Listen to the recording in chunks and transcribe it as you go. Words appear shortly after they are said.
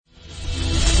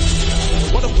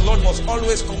must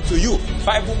always come to you.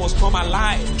 Bible must come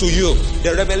alive to you.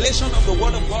 The revelation of the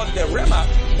word of God, the Rhema,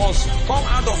 must come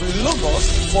out of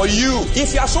Logos for you.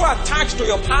 If you are so attached to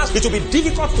your past, it will be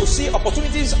difficult to see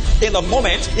opportunities in the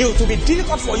moment. It will be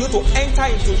difficult for you to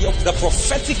enter into the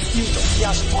prophetic future. He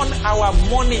has turned our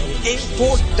mourning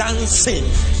into dancing.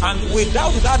 And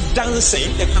without that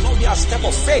dancing, there cannot be a step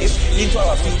of faith into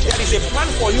our future. There is a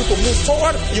plan for you to move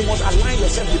forward. You must align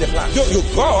yourself with the plan. You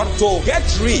got to get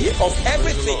rid of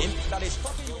everything that is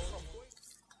stopping you from going.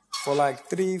 For like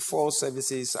 3-4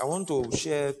 services, I want to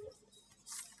share.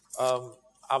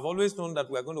 I've always known that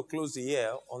we're going to close the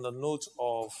year on the note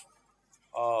of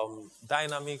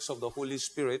dynamics of the Holy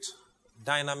Spirit.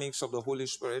 Dynamics of the Holy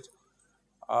Spirit.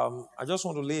 I just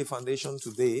want to lay a foundation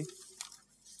today,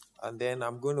 and then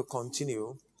I'm going to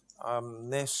continue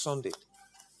next Sunday.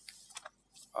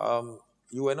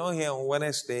 You were not here on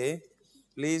Wednesday.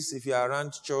 Please, if you are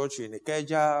around church in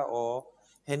Ikeja or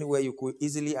anywhere you could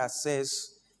easily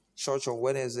access church on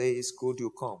Wednesday, it's good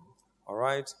you come. All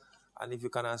right? And if you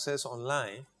can access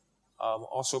online,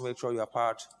 also make sure you are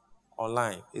part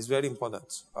online. It's very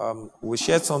important. We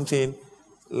shared something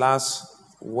last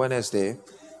Wednesday,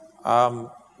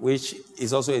 which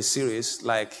is also a series.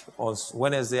 Like on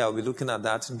Wednesday, I'll be looking at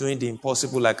that, doing the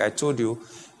impossible. Like I told you,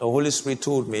 the Holy Spirit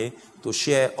told me to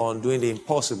share on doing the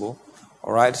impossible.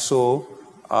 All right? So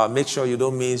make sure you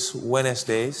don't miss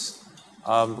Wednesdays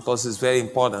because it's very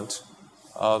important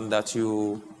that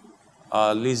you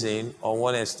listen on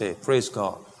Wednesday. Praise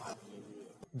God.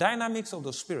 Dynamics of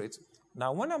the Spirit.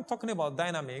 Now, when I'm talking about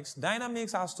dynamics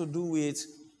has to do with,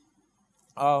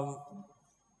 there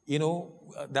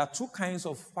are two kinds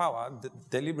of power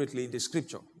deliberately in the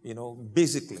scripture,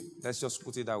 basically. Let's just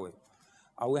put it that way.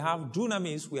 We have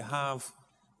dunamis, we have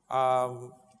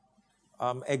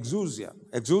exousia.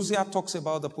 Exousia talks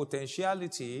about the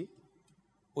potentiality,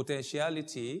 while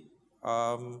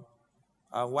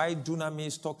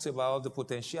dunamis talks about the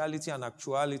potentiality and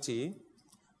actuality.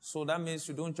 So that means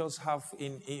you don't just have,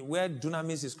 where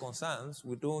dunamis is concerned,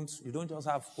 you don't just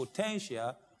have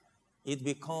potential, it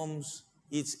becomes,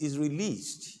 it's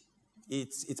released,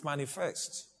 it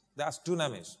manifests. That's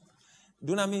dunamis.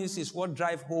 Dunamis is what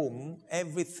drives home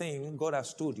everything God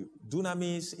has told you.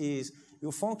 Dunamis is,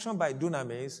 you function by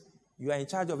dunamis, you are in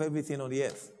charge of everything on the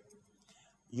earth.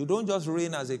 You don't just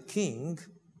reign as a king,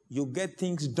 you get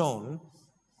things done,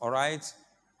 all right,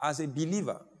 as a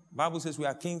believer. Bible says we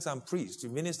are kings and priests. You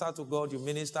minister to God, you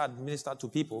minister to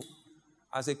people.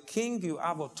 As a king, you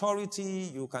have authority,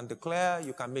 you can declare,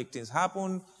 you can make things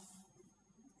happen.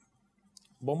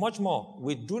 But much more,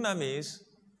 with dunamis,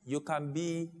 you can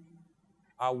be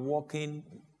a walking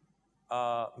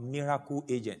miracle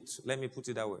agent. Let me put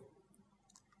it that way.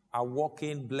 A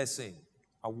walking blessing,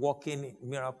 a walking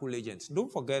miracle agent.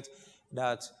 Don't forget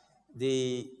that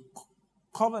the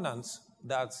covenant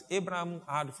that Abraham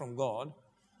had from God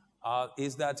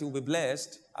is that he will be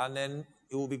blessed, and then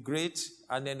it will be great,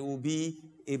 and then it will be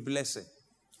a blessing.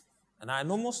 And I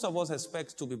know most of us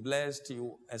expect to be blessed.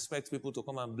 You expect people to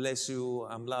come and bless you,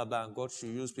 and blah, blah, and God should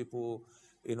use people,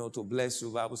 to bless you.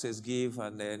 The Bible says give,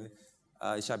 and then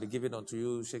it shall be given unto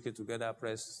you, shake it together,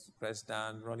 press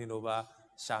down, running over,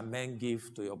 shall men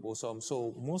give to your bosom.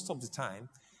 So most of the time,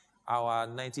 our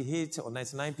 98 or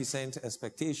 99%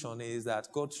 expectation is that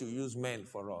God should use men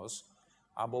for us.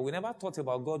 But we never thought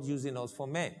about God using us for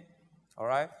men. All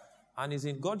right? And it's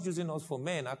in God using us for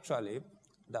men, actually,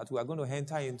 that we are going to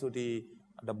enter into the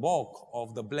bulk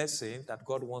of the blessing that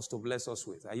God wants to bless us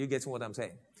with. Are you getting what I'm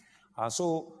saying?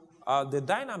 So the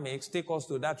dynamics take us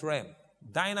to that realm.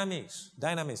 Dynamics.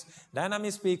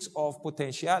 Dynamics speaks of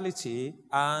potentiality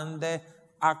and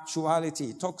actuality.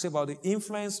 It talks about the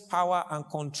influence, power, and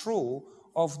control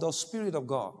of the Spirit of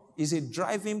God. It's a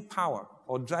driving power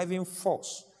or driving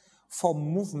force for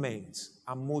movement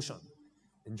and motion.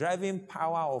 The driving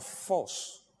power of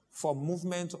force for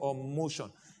movement or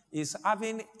motion is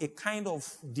having a kind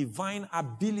of divine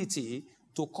ability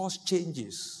to cause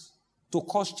changes.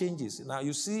 Now,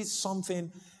 you see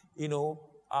something,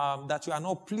 that you are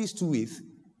not pleased with,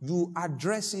 you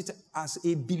address it as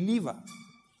a believer,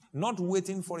 not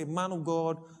waiting for a man of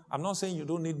God. I'm not saying you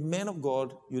don't need men of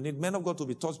God. You need men of God to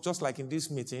be taught, just like in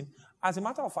this meeting. As a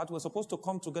matter of fact, we're supposed to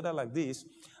come together like this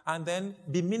and then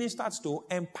be ministered to,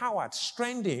 empowered,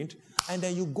 strengthened, and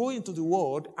then you go into the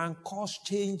world and cause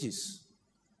changes.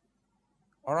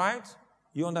 All right?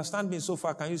 You understand me so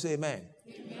far? Can you say amen?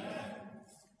 Amen.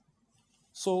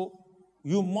 So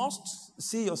you must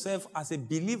see yourself as a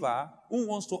believer who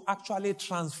wants to actually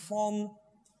transform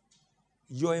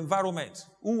your environment,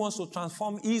 who wants to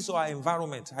transform his or her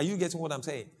environment. Are you getting what I'm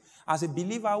saying? As a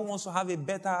believer who wants to have a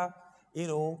better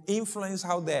influence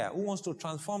out there, who wants to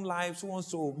transform lives, who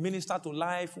wants to minister to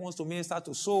life, who wants to minister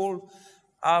to soul.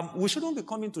 We shouldn't be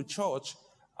coming to church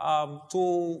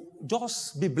to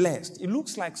just be blessed. It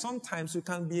looks like sometimes we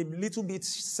can be a little bit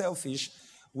selfish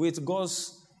with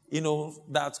God's,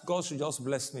 that God should just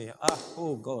bless me.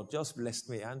 Oh God, just bless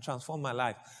me and transform my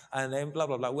life. And then blah,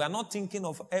 blah, blah. We are not thinking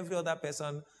of every other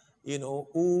person,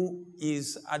 who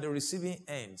is at the receiving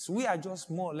end. So we are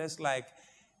just more or less like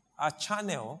a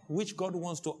channel which God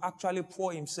wants to actually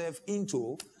pour himself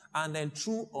into, and then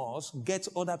through us get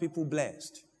other people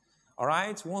blessed. All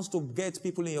right? Wants to get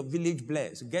people in your village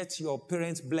blessed, get your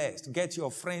parents blessed, get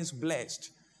your friends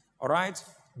blessed. All right?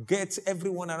 Get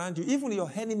everyone around you, even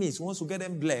your enemies, wants to get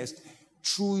them blessed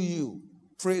through you.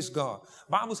 Praise God.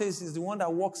 Bible says he's the one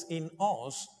that works in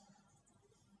us.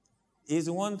 Is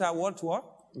the one that what?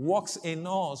 Works in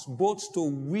us both to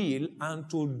will and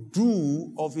to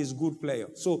do of his good pleasure.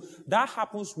 So that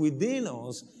happens within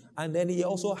us, and then it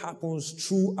also happens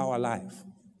through our life.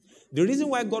 The reason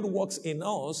why God works in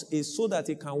us is so that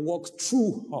he can work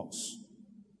through us.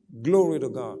 Glory to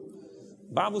God.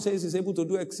 Bible says he's able to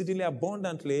do exceedingly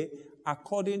abundantly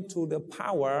according to the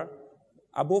power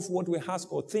above what we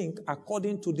ask or think,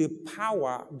 according to the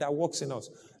power that works in us.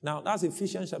 Now, that's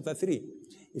Ephesians chapter 3.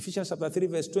 Ephesians chapter 3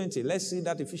 verse 20. Let's see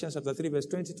that Ephesians chapter 3 verse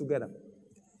 20 together.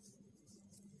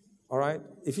 All right?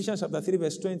 Ephesians chapter 3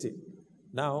 verse 20.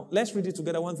 Now, let's read it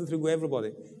together. 1, 2, 3, go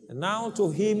everybody. And now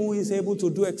to him who is able to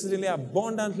do exceedingly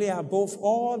abundantly above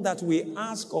all that we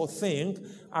ask or think,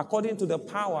 according to the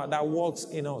power that works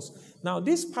in us. Now,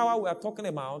 this power we are talking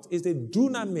about is the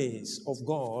dunamis of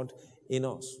God in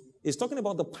us. It's talking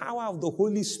about the power of the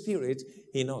Holy Spirit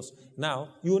in us. Now,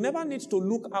 you never need to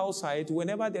look outside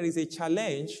whenever there is a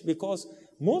challenge, because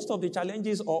most of the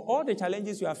challenges or all the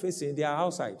challenges you are facing, they are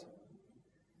outside.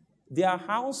 They are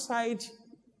outside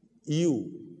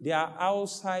you. They are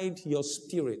outside your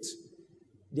spirit.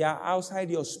 They are outside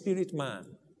your spirit man.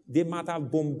 They might have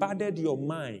bombarded your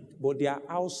mind, but they are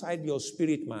outside your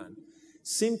spirit man.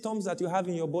 Symptoms that you have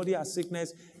in your body as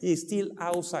sickness is still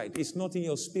outside. It's not in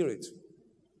your spirit.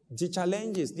 The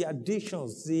challenges, the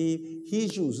addictions, the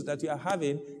issues that you are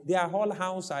having, they are all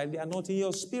outside. They are not in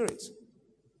your spirit.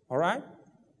 All right?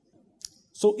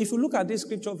 So if you look at this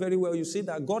scripture very well, you see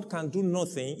that God can do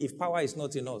nothing if power is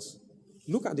not in us.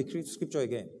 Look at the scripture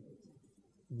again.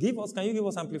 Can you give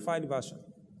us amplified version?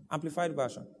 Amplified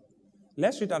version.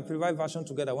 Let's read amplified version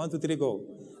together. 1, 2, 3, go.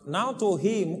 Now to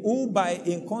him who by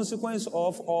in consequence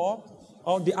of or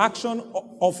the action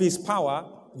of his power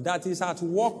that is at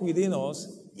work within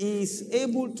us is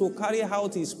able to carry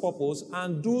out his purpose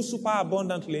and do super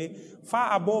abundantly,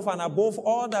 far above and above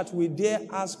all that we dare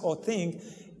ask or think,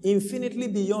 infinitely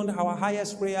beyond our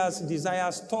highest prayers,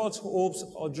 desires, thoughts, hopes,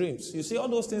 or dreams. You see, all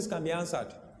those things can be answered.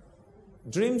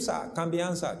 Dreams can be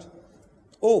answered.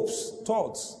 Hopes,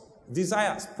 thoughts,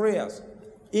 desires, prayers,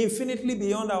 infinitely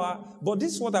beyond our... But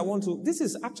this is what I want to... This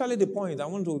is actually the point I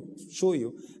want to show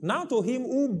you. Now to him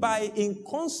who by in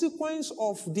consequence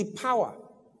of the power,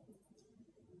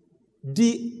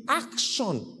 the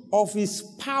action of his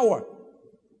power,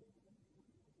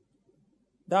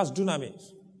 that's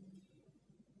dunamis.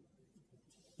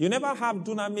 You never have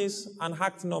dunamis and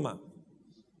act normal.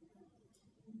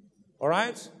 All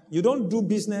right? You don't do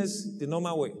business the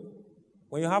normal way.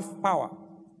 When you have power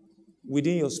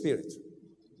within your spirit.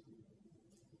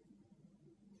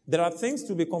 There are things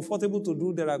to be comfortable to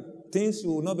do. There are things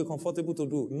you will not be comfortable to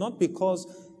do. Not because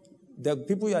the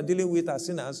people you are dealing with are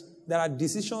sinners. There are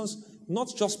decisions,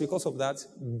 not just because of that,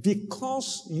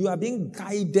 because you are being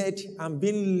guided and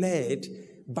being led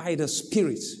by the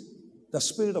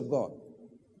Spirit of God.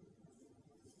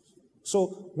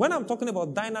 So when I'm talking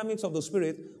about dynamics of the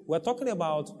Spirit, we're talking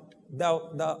about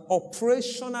the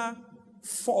operational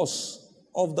force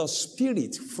of the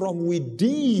Spirit from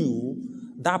within you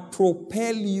that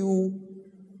propel you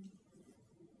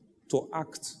to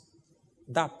act,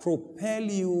 that propel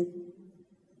you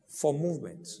for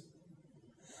movement.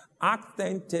 Act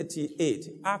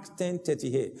 10:38. Act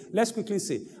 10:38. Let's quickly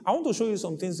see. I want to show you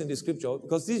some things in the scripture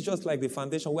because this is just like the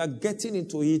foundation. We are getting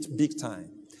into it big time.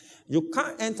 You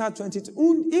can't enter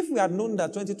 2020. If we had known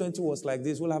that 2020 was like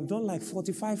this, we'll have done like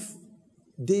 45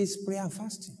 days prayer and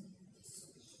fasting.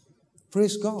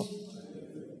 Praise God.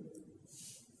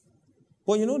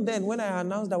 But you know then, when I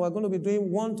announced that we're going to be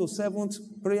doing 1 to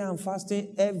 7th prayer and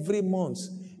fasting every month,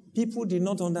 people did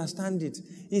not understand it.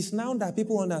 It's now that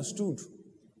people understood.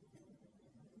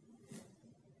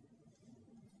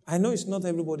 I know it's not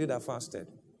everybody that fasted.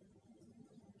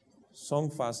 Some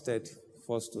fasted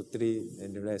 1 to 3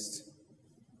 and the rest.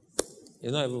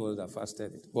 It's not everybody that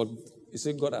fasted it. But you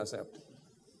see, God has helped.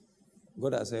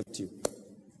 God has helped you.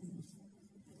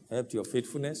 Helped your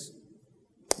faithfulness,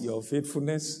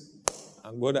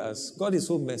 and God is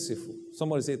so merciful.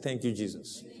 Somebody say, thank you,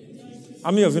 Jesus.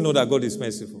 How many of you know that God is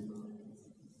merciful?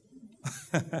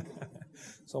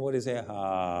 Somebody say,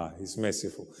 he's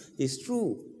merciful. It's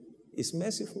true. It's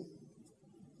merciful.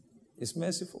 It's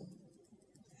merciful.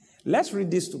 Let's read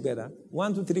this together.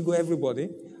 1, 2, 3, go everybody.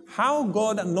 How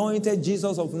God anointed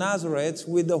Jesus of Nazareth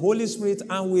with the Holy Spirit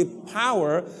and with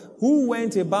power, who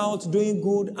went about doing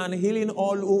good and healing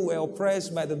all who were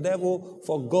oppressed by the devil,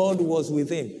 for God was with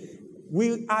him.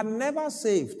 We are never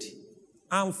saved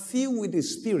and filled with the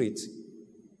Spirit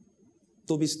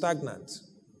to be stagnant.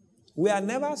 We are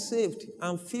never saved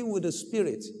and filled with the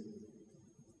Spirit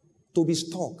to be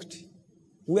stalked.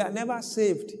 We are never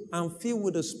saved and filled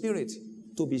with the Spirit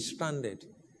to be stranded.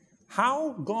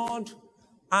 How God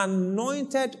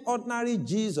anointed ordinary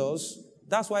Jesus,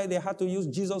 that's why they had to use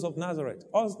Jesus of Nazareth.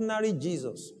 Ordinary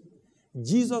Jesus.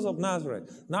 Jesus of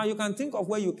Nazareth. Now you can think of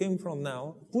where you came from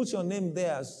now. Put your name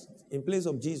there as in place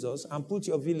of Jesus and put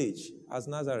your village as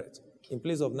Nazareth in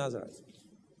place of Nazareth.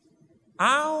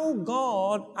 How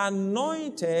God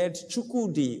anointed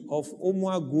Chukwudi of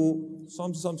Omuagu,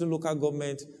 something local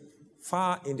government,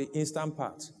 far in the eastern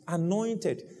part.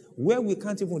 Anointed, where we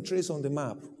can't even trace on the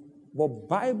map. But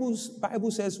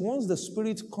Bible says once the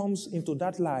Spirit comes into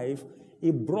that life,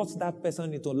 it brought that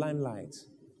person into limelight.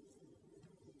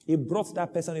 It brought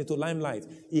that person into limelight.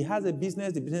 He has a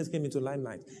business, the business came into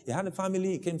limelight. He had a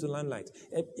family, it came to limelight.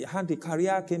 He had a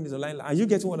career, came into limelight. Are you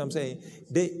getting what I'm saying?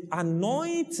 The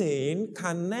anointing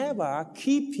can never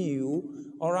keep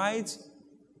you, all right,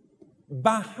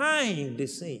 behind the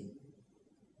scene.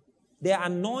 The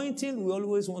anointing will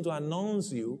always want to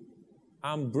announce you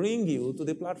and bring you to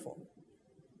the platform.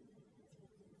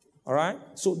 All right?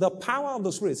 So the power of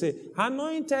the Spirit. Say,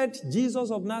 anointed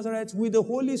Jesus of Nazareth with the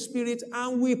Holy Spirit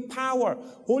and with power.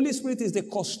 Holy Spirit is the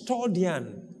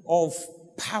custodian of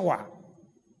power.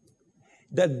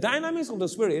 The dynamics of the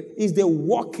Spirit is the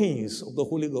workings of the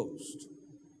Holy Ghost.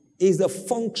 Is the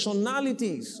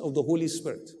functionalities of the Holy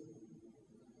Spirit.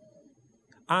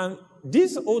 And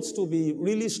this ought to be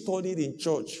really studied in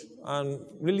church and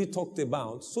really talked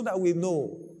about so that we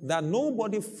know that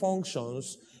nobody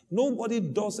functions, nobody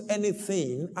does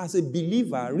anything as a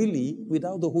believer really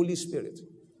without the Holy Spirit.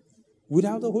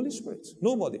 Without the Holy Spirit.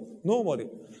 Nobody.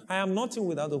 I am nothing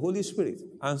without the Holy Spirit.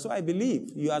 And so I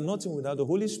believe you are nothing without the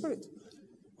Holy Spirit.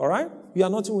 All right? You are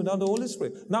nothing without the Holy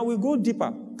Spirit. Now we go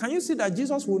deeper. Can you see that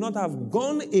Jesus would not have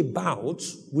gone about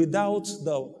without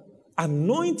the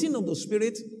anointing of the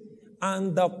Spirit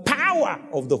and the power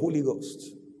of the Holy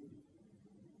Ghost?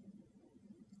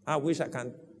 I wish I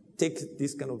can take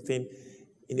this kind of thing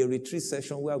in a retreat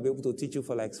session where I'll be able to teach you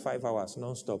for like 5 hours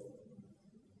non-stop.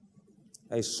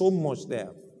 There is so much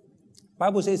there.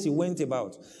 Bible says he went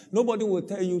about. Nobody will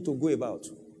tell you to go about.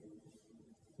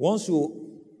 Once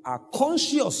you are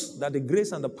conscious that the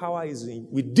grace and the power is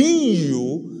within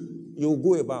you, you'll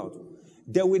go about.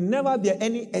 There will never be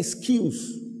any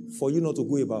excuse for you not to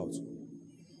go about.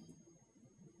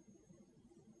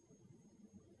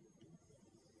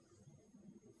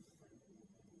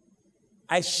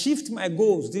 I shift my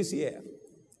goals this year.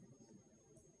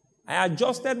 I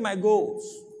adjusted my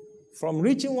goals from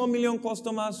reaching 1 million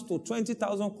customers to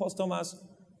 20,000 customers.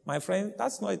 My friend,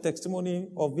 that's not a testimony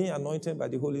of being anointed by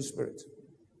the Holy Spirit.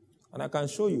 And I can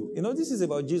show you. You know, this is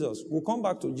about Jesus. We'll come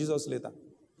back to Jesus later.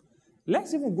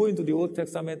 Let's even go into the Old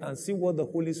Testament and see what the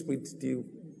Holy Spirit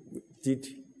did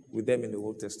with them in the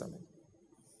Old Testament.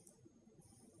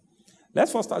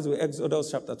 Let's first start with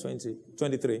Exodus chapter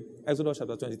 23. Exodus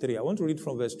chapter 23. I want to read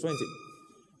from verse 20.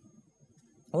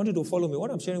 I want you to follow me.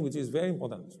 What I'm sharing with you is very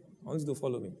important. I want you to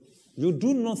follow me. You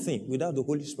do nothing without the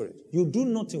Holy Spirit. You do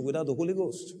nothing without the Holy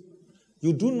Ghost.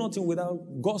 You do nothing without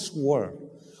God's word.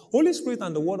 Holy Spirit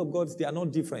and the word of God, they are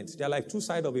not different. They are like two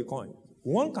sides of a coin.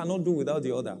 One cannot do without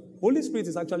the other. Holy Spirit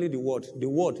is actually the word. The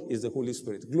word is the Holy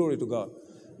Spirit. Glory to God.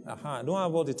 I don't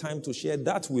have all the time to share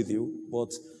that with you,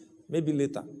 but maybe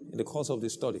later in the course of the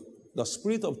study. The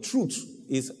Spirit of truth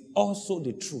is also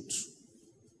the truth.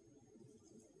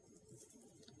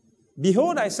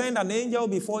 Behold, I send an angel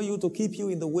before you to keep you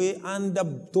in the way and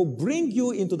to bring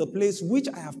you into the place which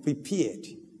I have prepared.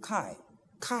 Kai.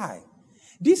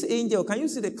 This angel, can you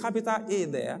see the capital A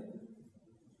there?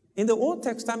 In the Old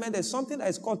Testament, there's something that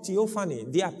is called theophany,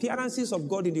 the appearances of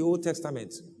God in the Old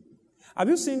Testament. Have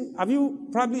you seen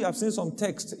some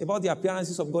text about the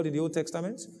appearances of God in the Old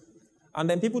Testament? And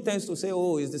then people tend to say,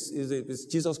 oh, it's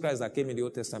Jesus Christ that came in the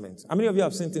Old Testament. How many of you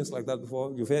have seen things like that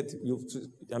before?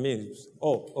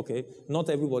 Okay, not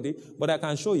everybody, but I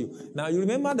can show you. Now, you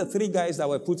remember the 3 guys that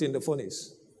were put in the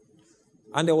furnace?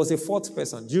 And there was a fourth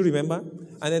person. Do you remember?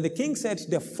 And then the king said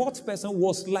the fourth person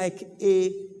was like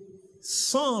a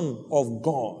son of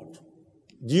God.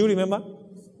 Do you remember?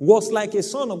 Was like a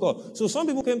son of God. So some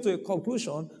people came to a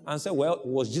conclusion and said, well, it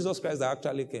was Jesus Christ that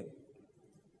actually came.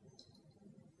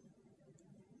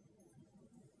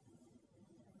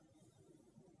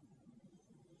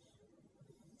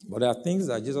 But there are things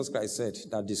that Jesus Christ said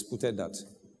that disputed that.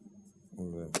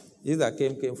 He that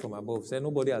came from above. Said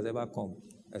nobody has ever come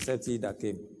except he that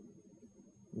came.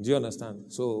 Do you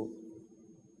understand? So,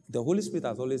 the Holy Spirit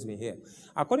has always been here.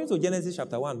 According to Genesis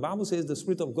chapter 1, the Bible says the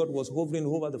Spirit of God was hovering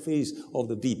over the face of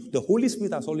the deep. The Holy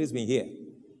Spirit has always been here.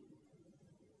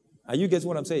 Are you getting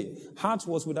what I'm saying? Heart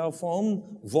was without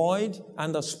form, void,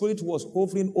 and the Spirit was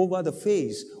hovering over the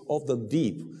face of the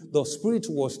deep. The Spirit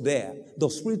was there. The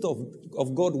Spirit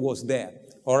of God was there.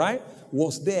 All right?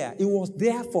 Was there. It was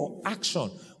there for action.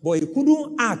 But it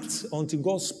couldn't act until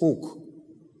God spoke.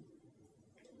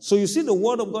 So you see the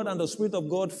Word of God and the Spirit of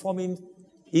God forming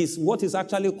is what is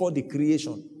actually called the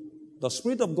creation. The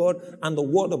Spirit of God and the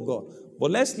Word of God.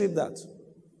 But let's leave that.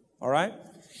 All right?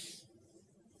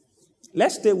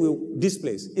 Let's stay with this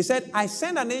place. He said, I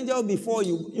send an angel before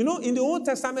you. You know, in the Old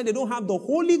Testament, they don't have the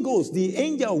Holy Ghost, the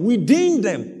angel within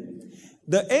them.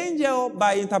 The angel,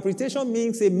 by interpretation,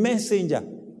 means a messenger.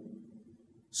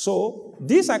 So,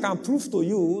 this I can prove to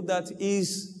you that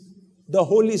is the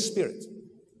Holy Spirit.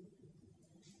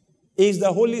 Is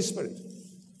the Holy Spirit.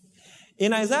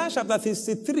 In Isaiah chapter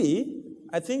 63,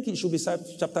 I think it should be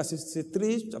chapter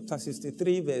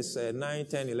 63, verse 9,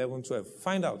 10, 11, 12.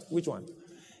 Find out which one.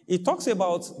 It talks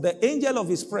about the angel of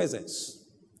his presence.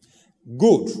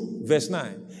 Good. Verse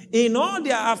 9. In all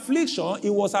their affliction, he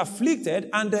was afflicted,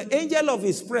 and the angel of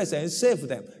his presence saved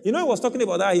them. You know, he was talking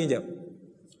about that angel.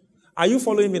 Are you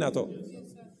following me at all?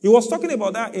 He was talking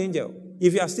about that angel.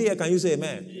 If you are still here, can you say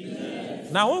amen? Amen.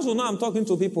 Now, also now I'm talking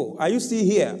to people. Are you still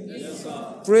here? Yes,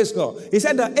 sir. Praise God. He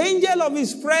said the angel of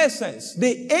his presence.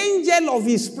 The angel of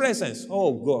his presence.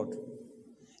 Oh, God.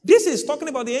 This is talking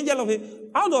about the angel of his.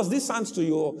 How does this sound to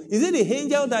you? Is it the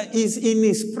angel that is in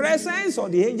his presence, or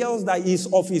the angels that is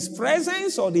of his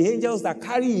presence, or the angels that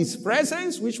carry his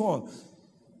presence? Which one?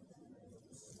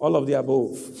 All of the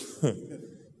above.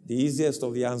 The easiest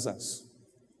of the answers.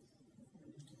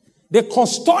 The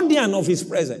custodian of his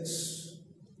presence.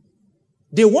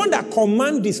 The one that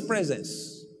commands his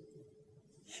presence.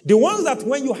 The ones that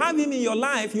when you have him in your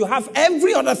life, you have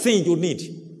every other thing you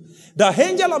need. The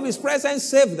angel of his presence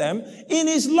saved them. In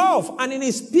his love and in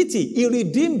his pity, he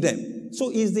redeemed them. So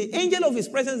it's the angel of his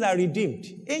presence that redeemed.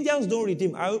 Angels don't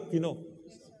redeem. I hope you know.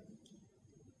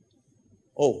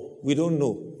 Oh, we don't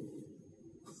know.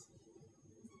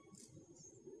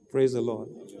 Praise the Lord.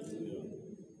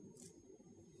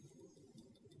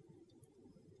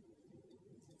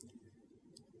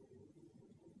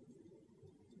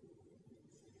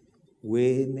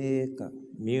 Waymaker,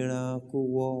 miracle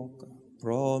worker,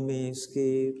 promise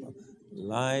keeper,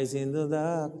 lies in the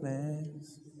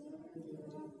darkness.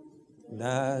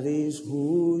 That is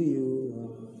who you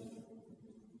are.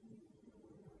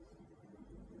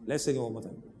 Let's sing it one more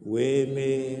time.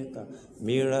 Waymaker,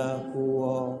 miracle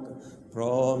worker,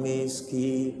 promise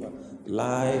keeper,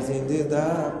 lies in the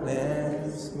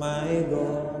darkness. My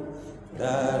God,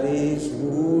 that is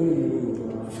who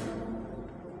you are.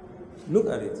 Look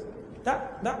at it.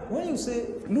 That when you say,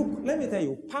 look, let me tell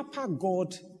you, Papa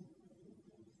God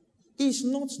is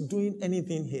not doing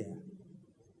anything here.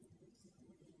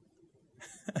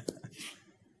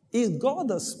 Is God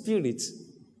the Spirit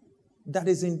that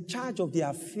is in charge of the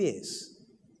affairs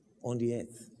on the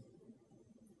earth?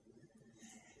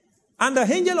 And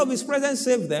the angel of his presence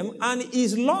saved them, and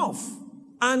his love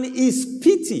and his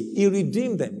pity, he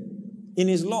redeemed them in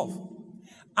his love.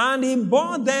 And he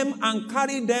bore them and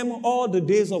carried them all the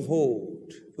days of old.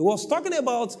 He was talking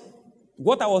about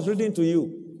what I was reading to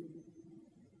you.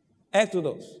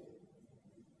 Exodus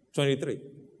 23.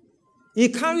 He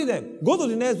carried them. Go to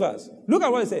the next verse. Look at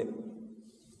what he said.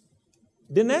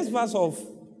 The next verse of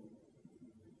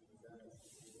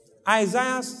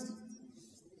Isaiah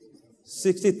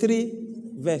 63,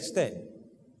 verse 10.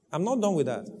 I'm not done with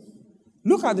that.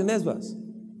 Look at the next verse.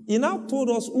 He now told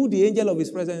us who the angel of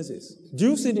his presence is.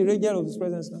 Do you see the angel of his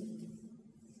presence now?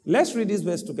 Let's read this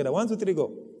verse together. 1, 2, 3,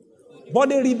 go. But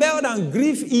they rebelled and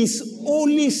grieved his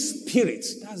Holy Spirit.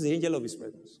 That's the angel of his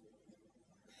presence.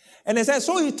 And it says,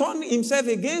 so he turned himself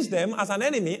against them as an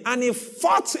enemy, and he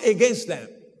fought against them.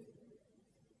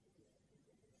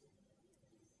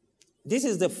 This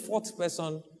is the fourth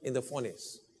person in the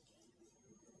furnace.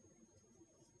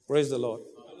 Praise the Lord.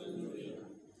 Hallelujah.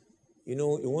 You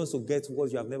know, he wants to get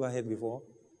what you have never heard before.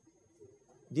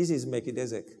 This is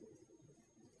Melchizedek.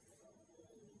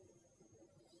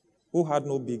 who had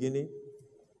no beginning,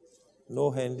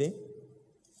 no ending.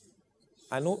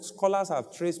 I know scholars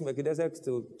have traced Melchizedek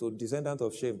to descendant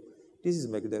of Shem. This is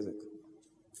Melchizedek,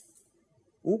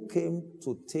 who came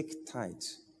to take tithe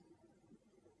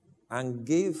and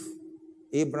gave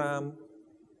Abraham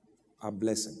a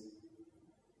blessing.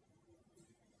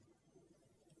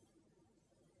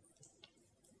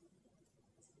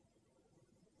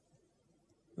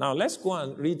 Now, let's go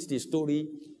and read the story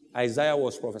Isaiah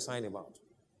was prophesying about.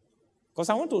 Because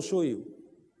I want to show you.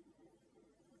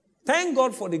 Thank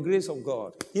God for the grace of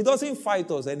God. He doesn't fight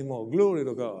us anymore. Glory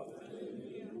to God.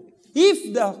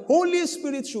 If the Holy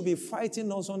Spirit should be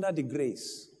fighting us under the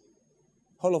grace,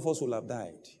 all of us will have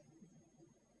died.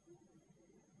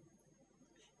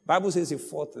 Bible says he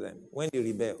fought them when they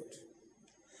rebelled.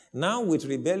 Now with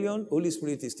rebellion, Holy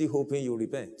Spirit is still hoping you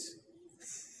repent.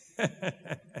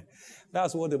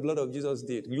 That's what the blood of Jesus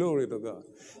did. Glory to God.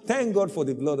 Thank God for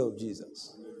the blood of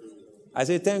Jesus. I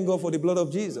say thank God for the blood of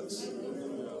Jesus.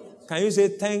 Can you say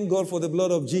thank God for the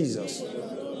blood of Jesus?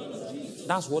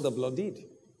 That's what the blood did.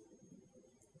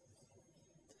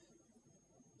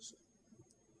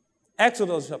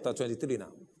 Exodus chapter 23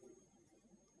 now.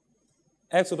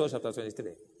 Exodus chapter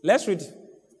 23. Let's read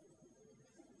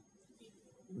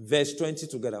verse 20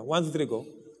 together. 1, 2, 3, go.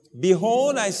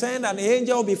 Behold, I send an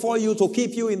angel before you to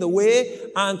keep you in the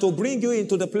way and to bring you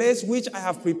into the place which I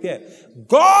have prepared.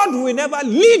 God will never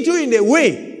lead you in the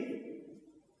way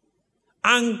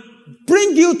and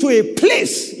bring you to a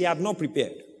place he had not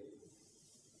prepared.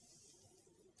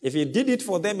 If he did it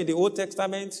for them in the Old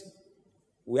Testament,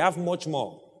 we have much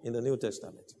more in the New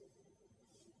Testament.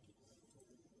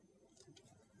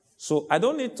 So I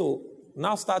don't need to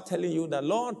now start telling you that,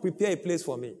 Lord, prepare a place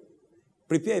for me.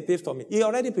 Prepare a place for me. He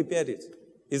already prepared it.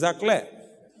 Is that clear?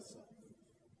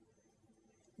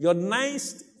 Your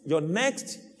next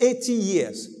 80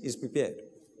 years is prepared.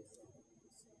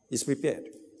 Is prepared.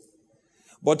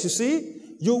 But you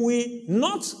see, you will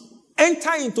not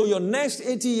enter into your next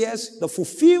 80 years, the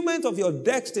fulfillment of your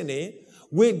destiny,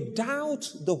 without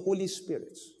the Holy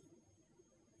Spirit.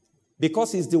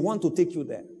 Because he's the one to take you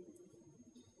there.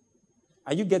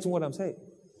 Are you getting what I'm saying?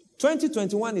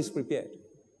 2021 is prepared.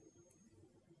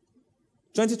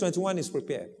 2021 is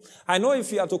prepared. I know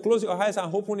if you have to close your eyes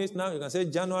and open it now, you can say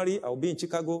January, I'll be in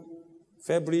Chicago.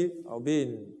 February, I'll be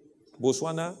in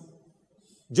Botswana.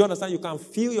 Do you understand? You can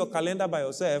fill your calendar by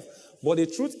yourself. But the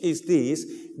truth is this,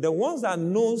 the ones that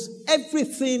knows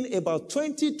everything about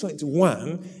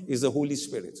 2021 is the Holy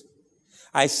Spirit.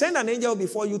 I send an angel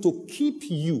before you to keep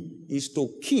you, is to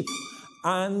keep,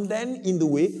 and then in the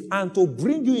way, and to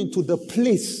bring you into the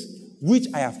place which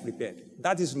I have prepared.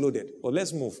 That is loaded. But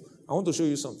let's move. I want to show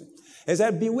you something. He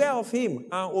said, beware of him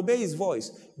and obey his voice.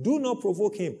 Do not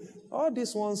provoke him. All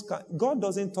these ones, God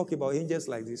doesn't talk about angels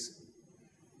like this.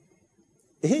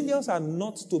 Angels are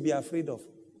not to be afraid of.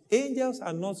 Angels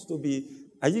are not to be,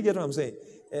 are you getting what I'm saying?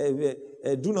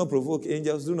 Do not provoke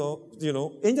angels. Do not,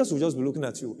 angels will just be looking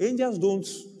at you.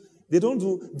 Angels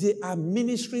they are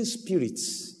ministering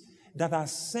spirits that are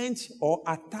sent or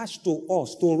attached to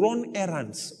us to run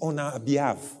errands on our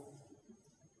behalf.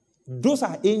 Those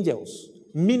are angels,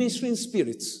 ministering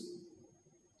spirits.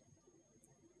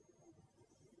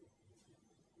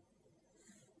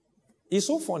 It's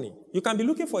so funny. You can be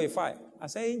looking for a file. I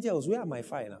say, angels, where are my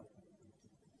file now?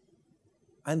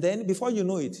 And then before you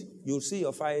know it, you'll see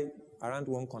your file around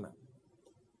one corner.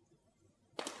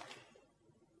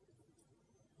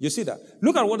 You see that?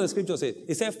 Look at what the scripture says.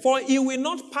 It says, for he will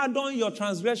not pardon your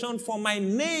transgression, for my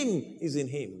name is in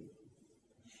him.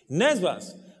 Next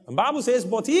verse. The Bible says,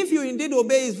 but if you indeed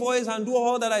obey his voice and do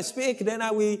all that I speak, then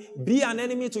I will be an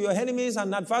enemy to your enemies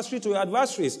and adversary to your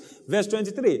adversaries. Verse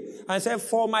 23. I said,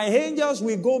 for my angels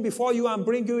will go before you and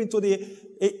bring you into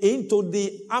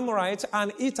the Amorites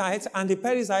and Hittites and the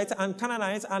Perizzites and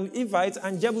Canaanites and Hivites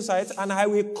and Jebusites, and I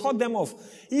will cut them off.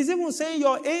 He's even saying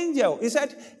your angel. He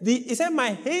said,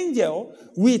 my angel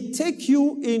will take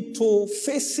you into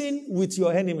facing with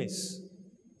your enemies.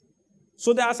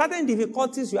 So there are certain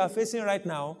difficulties you are facing right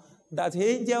now that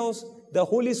angels, the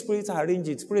Holy Spirit arrange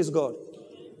it. Praise God.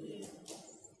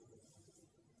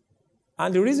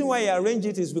 And the reason why he arranged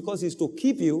it is because it's to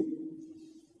keep you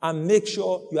and make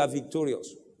sure you are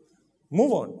victorious.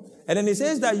 Move on. And then he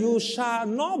says that you shall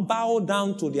not bow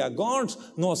down to their gods,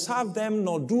 nor serve them,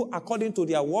 nor do according to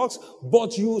their works,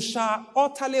 but you shall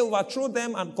utterly overthrow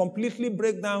them and completely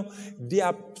break down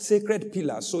their sacred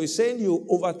pillars. So he's saying you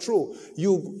overthrow,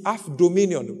 you have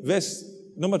dominion. Verse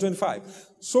number 25.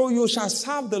 So you shall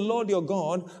serve the Lord your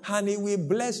God, and he will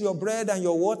bless your bread and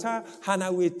your water, and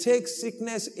I will take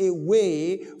sickness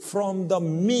away from the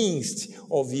midst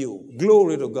of you.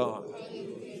 Glory to God.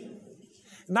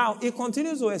 Now, it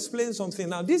continues to explain something.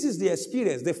 Now, this is the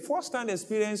experience, the first-hand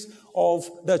experience of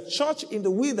the church in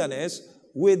the wilderness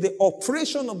with the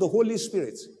operation of the Holy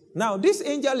Spirit. Now, this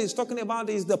angel is talking about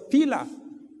is the pillar,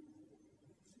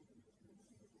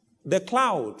 the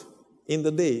cloud in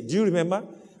the day. Do you remember?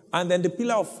 And then the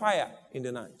pillar of fire in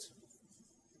the night.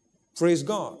 Praise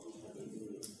God.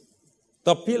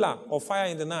 The pillar of fire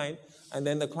in the night and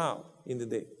then the cloud in the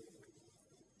day.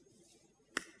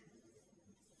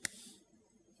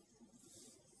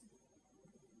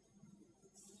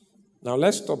 Now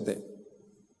let's stop there.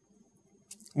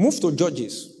 Move to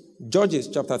Judges. Judges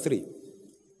chapter 3.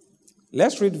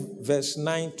 Let's read verse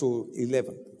 9 to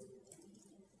 11.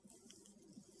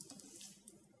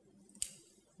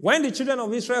 When the children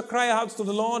of Israel cried out to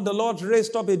the Lord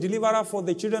raised up a deliverer for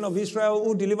the children of Israel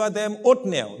who delivered them,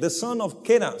 Othniel, the son of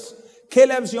Kenaz,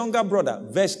 Caleb's younger brother.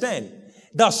 Verse 10.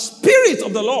 The Spirit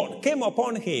of the Lord came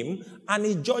upon him and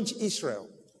he judged Israel.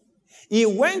 He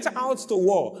went out to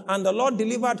war and the Lord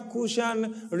delivered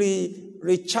Cushan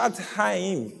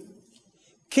Richathaim,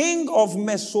 king of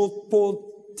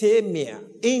Mesopotamia,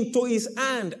 into his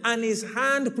hand, and his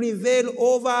hand prevailed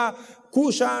over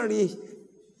Cushan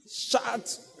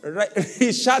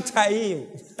Richathaim.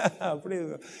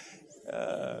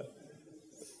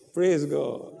 Praise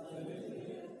God.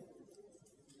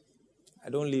 I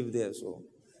don't live there,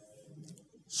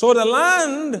 So the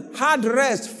land had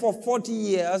rest for 40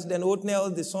 years. Then Othniel,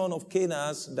 the son of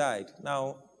Kenaz, died.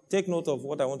 Now, take note of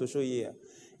what I want to show you here.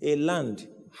 A land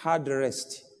had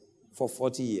rest for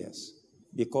 40 years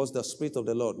because the Spirit of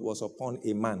the Lord was upon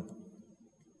a man.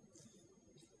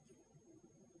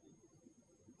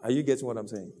 Are you getting what I'm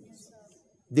saying?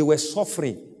 They were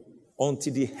suffering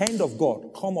until the hand of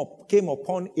God came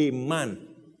upon a man.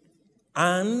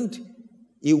 And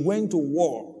he went to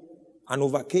war and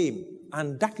overcame.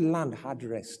 And that land had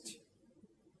rest.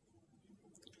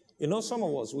 You know, some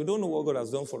of us, we don't know what God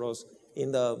has done for us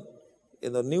in the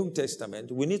New Testament.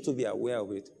 We need to be aware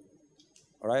of it.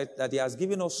 All right? That he has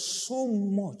given us so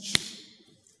much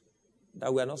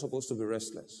that we are not supposed to be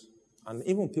restless. And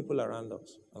even people around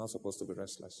us are not supposed to be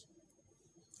restless.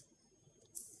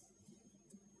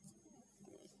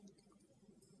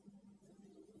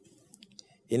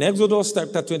 In Exodus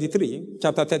chapter 33,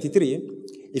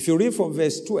 if you read from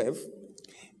verse 12,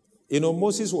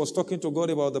 Moses was talking to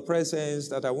God about the presence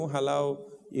that I won't allow,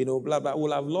 blah, blah. I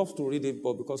would have loved to read it,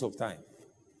 but because of time.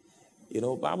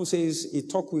 Bible says he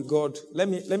talked with God. Let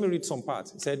me read some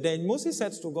parts. It said, then Moses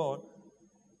said to God,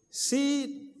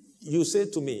 see, you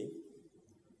said to me,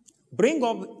 bring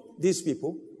up these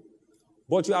people,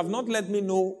 but you have not let me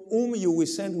know whom you will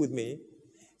send with me.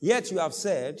 Yet you have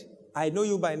said, I know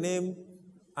you by name,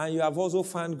 and you have also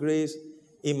found grace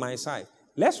in my sight.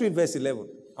 Let's read verse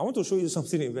 11. I want to show you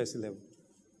something in verse 11.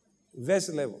 Verse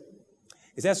 11.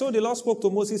 It says, so the Lord spoke to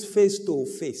Moses face to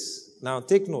face. Now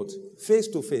take note. Face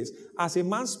to face. As a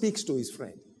man speaks to his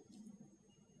friend.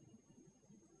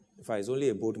 In fact, it's only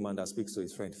a bold man that speaks to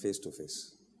his friend face to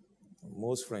face.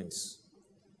 Most friends,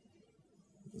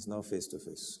 it's now face to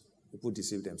face. People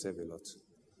deceive themselves a lot.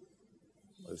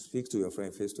 But speak to your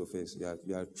friend face to face.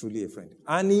 You are truly a friend.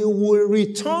 And he will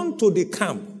return to the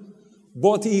camp.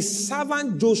 But his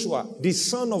servant Joshua, the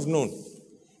son of Nun,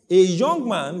 a young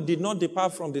man, did not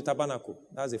depart from the tabernacle.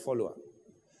 That's a follower.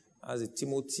 That's a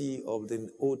Timothy of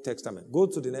the Old Testament. Go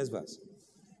to the next verse.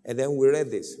 And then we read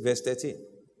this, verse 13.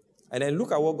 And then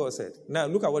look at what God said. Now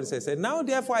look at what it says. It said, now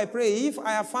therefore I pray, if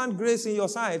I have found grace in your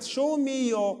sight, show me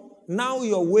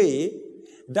your way,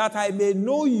 that I may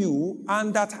know you,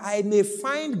 and that I may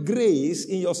find grace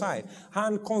in your sight.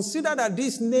 And consider that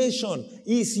this nation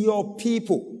is your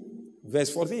people. Verse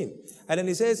 14. And then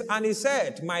he says, and he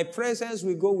said, my presence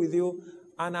will go with you,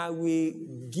 and I will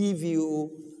give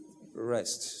you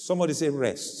rest. Somebody say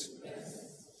rest.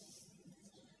 Yes.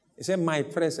 He said, my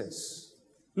presence.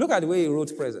 Look at the way he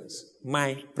wrote presence.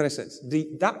 My presence.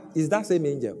 Is that same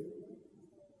angel?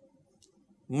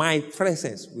 My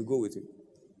presence will go with you,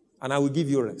 and I will give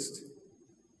you rest.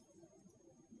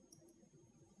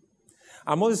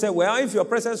 And Moses said, well, if your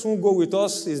presence won't go with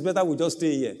us, it's better we just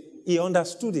stay here. He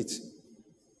understood it.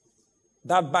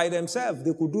 That by themselves,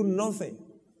 they could do nothing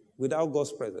without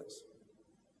God's presence.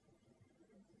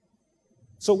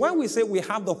 So when we say we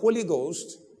have the Holy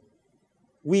Ghost,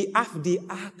 we have the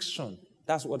action.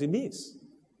 That's what it means.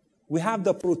 We have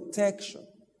the protection.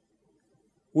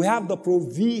 We have the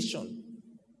provision.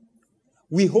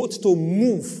 We ought to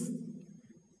move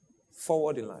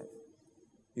forward in life.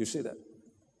 You see that?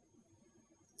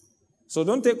 So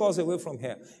don't take us away from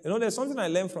here. There's something I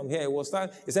learned from here.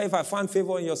 It said, if I found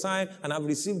favor in your sight and I've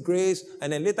received grace,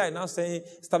 and then later I now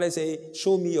started saying,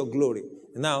 show me your glory.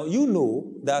 Now, you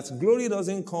know that glory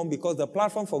doesn't come because the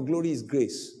platform for glory is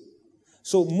grace.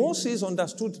 So Moses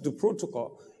understood the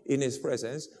protocol in his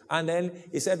presence, and then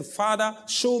he said, Father,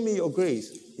 show me your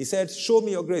grace. He said, show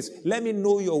me your grace. Let me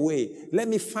know your way. Let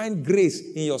me find grace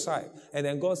in your sight. And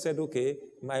then God said, okay,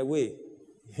 my way,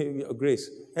 your grace.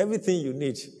 Everything you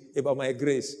need about my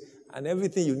grace and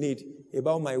everything you need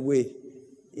about my way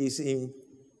is in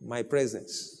my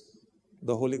presence,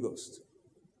 the Holy Ghost.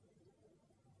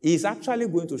 He is actually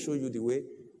going to show you the way.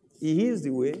 He is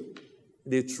the way,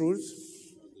 the truth.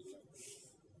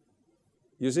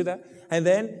 You see that? And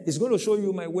then he's going to show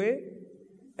you my way.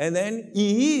 And then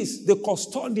he is the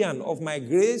custodian of my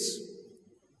grace.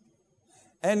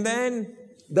 And then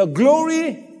the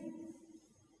glory,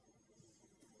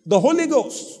 the Holy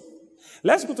Ghost.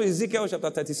 Let's go to Ezekiel chapter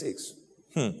 36.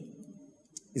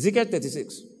 Ezekiel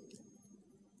 36.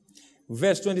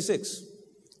 Verse 26.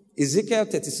 Ezekiel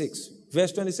 36.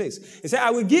 Verse 26. He said,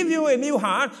 I will give you a new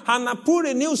heart, and I put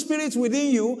a new spirit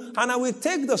within you, and I will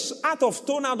take the heart of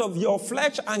stone out of your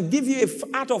flesh and give you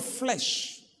a heart of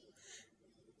flesh.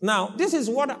 Now, this is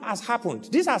what has happened.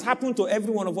 This has happened to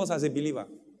every one of us as a believer.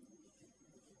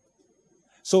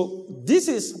 So, this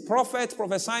is prophet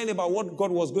prophesying about what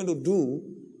God was going to do.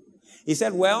 He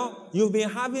said, well, you've been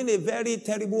having a very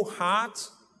terrible heart.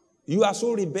 You are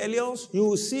so rebellious. You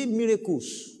will see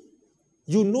miracles.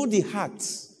 You know the heart.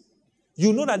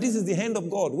 You know that this is the hand of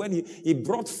God. When he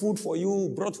brought food for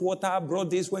you, brought water, brought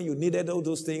this when you needed all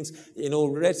those things,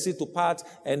 Red Sea to part,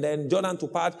 and then Jordan to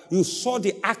part, you saw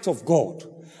the act of God.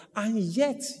 And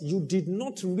yet, you did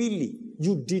not really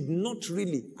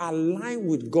align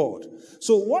with God.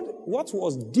 So what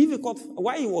was difficult,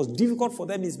 why it was difficult for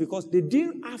them is because they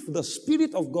didn't have the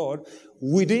Spirit of God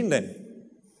within them.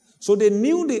 So they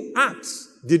knew the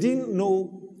acts, they didn't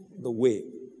know the way.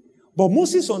 But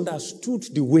Moses understood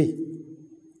the way.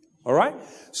 All right?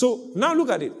 So now look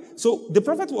at it. So the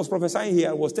prophet was prophesying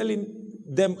here, was telling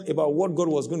them about what God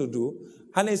was going to do.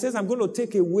 And he says, I'm going to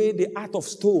take away the heart of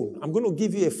stone. I'm going to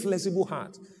give you a flexible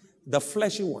heart, the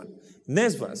fleshy one.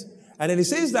 Next verse. And then he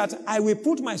says that I will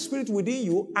put my spirit within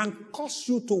you and cause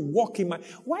you to walk in my...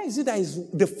 Why is it that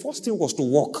the first thing was to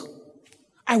walk?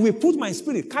 I will put my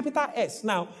spirit, capital S.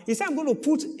 Now, he said, I'm going to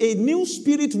put a new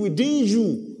spirit within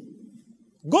you.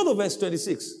 Go to verse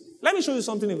 26. Let me show you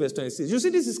something in verse 26. You see,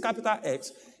 this is capital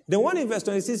X. The one in verse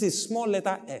 26 is small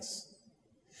letter s.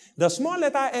 The small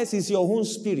letter s is your own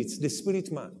spirit, the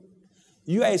spirit man.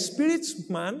 You are a spirit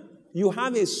man, you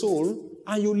have a soul,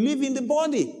 and you live in the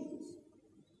body.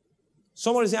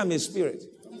 Somebody say, I'm a spirit.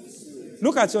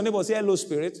 Look at your neighbor, say, hello,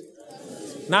 spirit.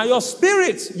 Now, your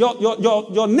spirit,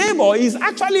 your neighbor is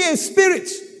actually a spirit.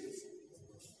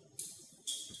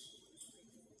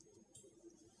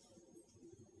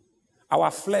 Our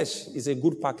flesh is a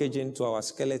good packaging to our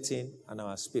skeleton and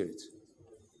our spirit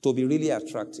to be really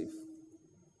attractive.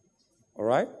 All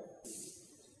right?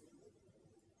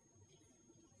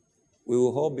 We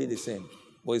will all be the same,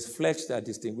 but it's flesh that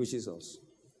distinguishes us.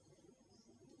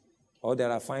 Or there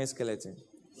are fine skeletons.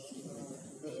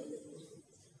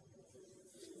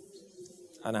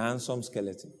 And a handsome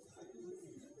skeleton.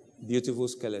 Beautiful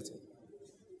skeleton.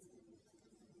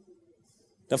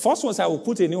 The first one is I will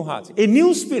put a new heart. A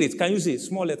new spirit. Can you see?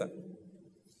 Small letter.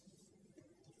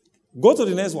 Go to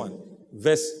the next one.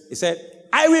 Verse. It said,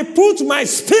 I will put my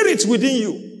spirit within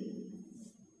you.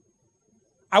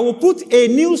 I will put a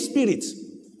new spirit.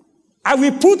 I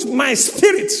will put my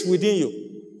spirit within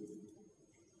you.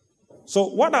 So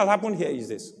what has happened here is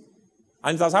this.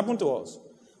 And it has happened to us.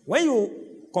 When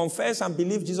you confess and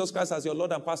believe Jesus Christ as your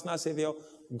Lord and personal Savior,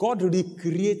 God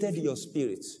recreated your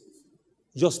spirit.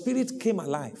 Your spirit came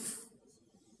alive.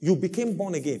 You became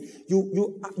born again.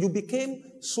 You became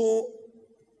so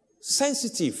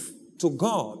sensitive to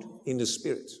God in the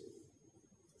spirit.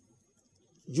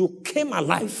 You came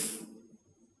alive.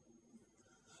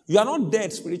 You are not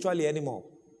dead spiritually anymore.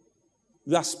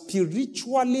 You are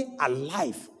spiritually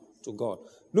alive to God.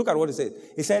 Look at what he said.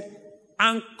 He said,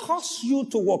 and cause you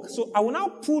to walk. So I will now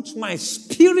put my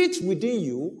spirit within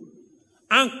you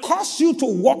and cause you to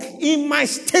walk in my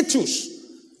status.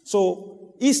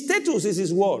 So his status is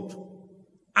his word.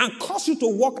 And cause you to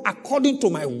walk according to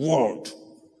my word.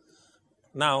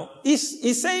 Now,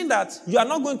 he's saying that you are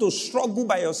not going to struggle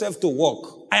by yourself to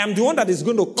walk. I am the one that is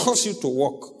going to cause you to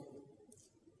walk.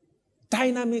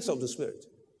 Dynamics of the Spirit.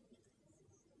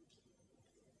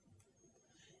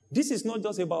 This is not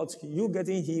just about you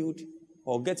getting healed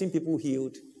or getting people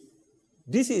healed.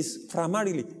 This is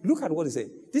primarily, look at what he said.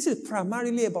 This is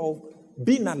primarily about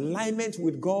being in alignment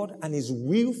with God and his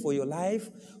will for your life,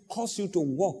 cause you to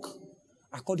walk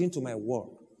according to my word.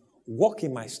 Walk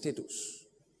in my status.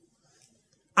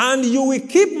 and you will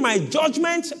keep my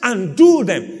judgments and do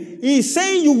them. He's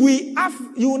saying you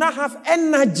will not have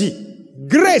energy,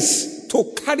 grace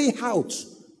to carry out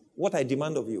what I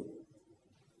demand of you.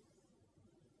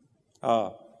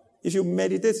 If you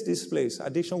meditate this place,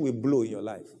 addiction will blow in your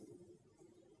life.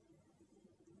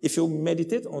 If you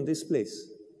meditate on this place,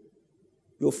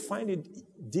 you'll find it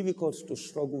difficult to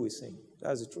struggle with sin.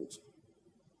 That's the truth.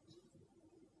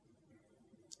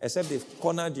 Except they've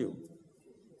cornered you.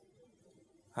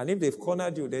 And if they've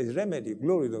cornered you, there's remedy.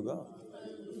 Glory to God.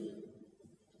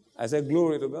 I said,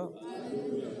 glory to God.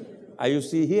 Are you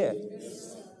still here?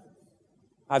 Yes.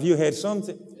 Have you heard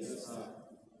something? Yes.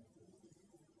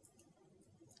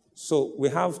 So we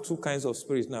have two kinds of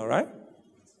spirits now, right?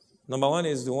 Number one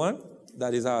is the one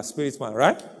that is our spirit man,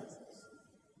 right?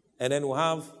 And then we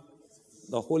have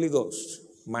the Holy Ghost,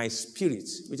 my spirit,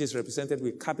 which is represented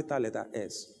with capital letter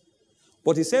S.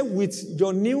 But he said, with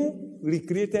your new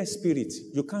recreated spirit,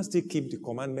 you can't still keep the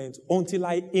commandment until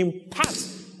I impart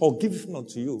or give it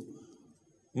unto you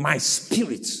my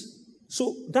spirit.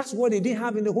 So that's what they didn't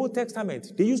have in the Old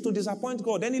Testament. They used to disappoint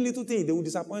God. Any little thing, they would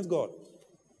disappoint God.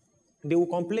 They will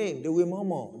complain. They will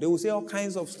murmur. They will say all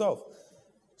kinds of stuff.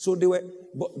 So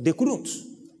but they couldn't.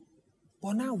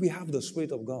 But now we have the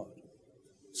Spirit of God.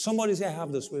 Somebody say, I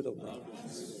have the Spirit of God.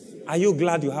 Are you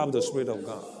glad you have the Spirit of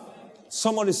God?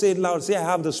 Somebody say it loud. Say, I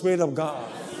have the Spirit of God.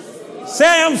 Say,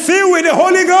 I am filled with the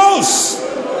Holy Ghost.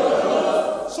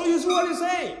 So you see what he's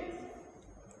saying?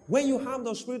 When you have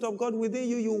the Spirit of God within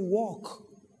you, you walk.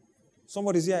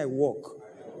 Somebody say, I walk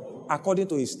according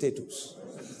to his status.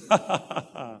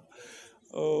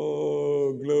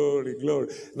 Oh, glory, glory.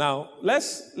 Now,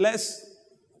 let's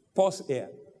pause here.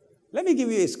 Let me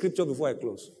give you a scripture before I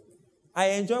close. I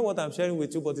enjoy what I'm sharing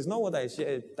with you, but it's not what I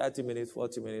share 30 minutes,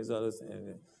 40 minutes, all those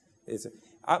things.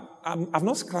 I've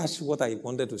not scratched what I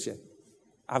wanted to share.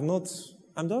 I'm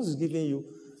just giving you,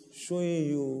 showing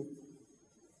you,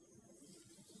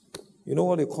 you know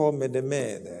what they call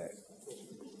medeme there.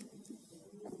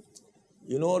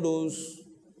 You know those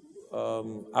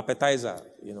appetizer,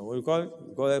 you know what you call it?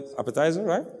 You call it appetizer,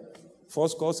 right?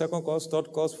 First course, second course,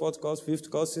 third course, fourth course, fifth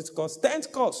course, sixth course,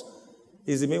 10th course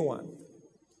is the main one.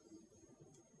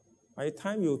 By the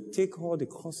time you take all the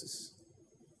courses,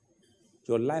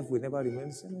 your life will never remain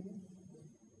the same again.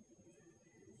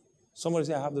 Somebody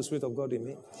say, I have the Spirit of God in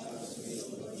me.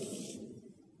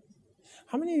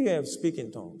 How many of you have speak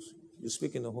in tongues? You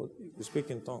speak in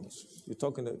tongues. You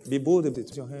talk in be bold a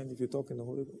bit. Your hand if you talk in the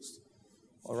Holy Ghost.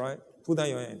 All right? Put down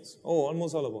your hands. Oh,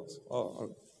 almost all of us. Oh, all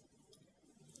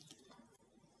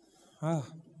right.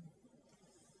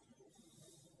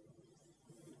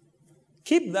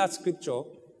 Keep that scripture,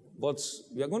 but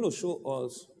we are going to show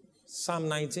us Psalm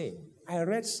 19. I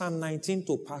read Psalm 19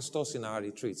 to pastors in our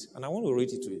retreat, and I want to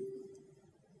read it to you.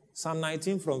 Psalm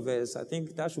 19 from verse, I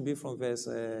think that should be from verse,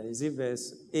 is it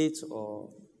verse 8 or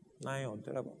 9 or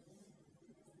whatever?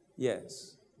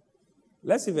 Yes.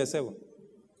 Let's see verse 7.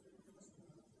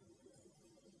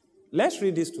 Let's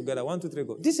read this together. 1, 2, 3,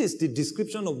 go. This is the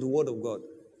description of the word of God.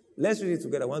 Let's read it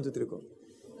together. 1, 2, 3, go.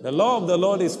 The law of the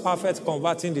Lord is perfect,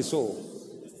 converting the soul.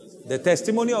 The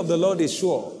testimony of the Lord is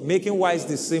sure, making wise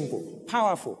the simple.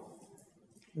 Powerful.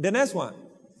 The next one.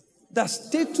 The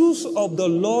statutes of the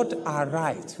Lord are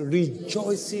right,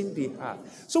 rejoicing the heart.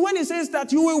 So when he says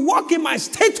that you will walk in my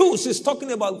statutes, he's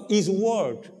talking about his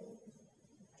word.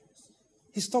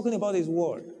 He's talking about his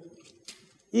word.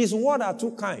 His word are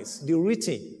two kinds, the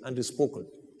written and the spoken.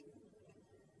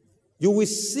 You will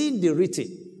see the written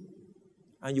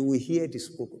and you will hear the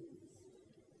spoken.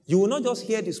 You will not just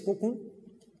hear the spoken,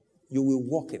 you will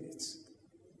walk in it.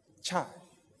 Child.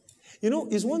 You know,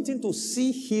 it's one thing to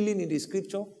see healing in the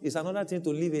scripture. It's another thing to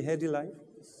live a healthy life.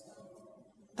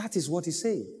 That is what he's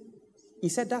saying. He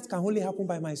said that can only happen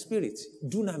by my spirit.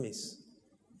 Dunamis.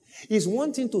 It's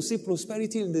one thing to see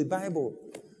prosperity in the Bible.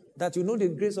 That you know the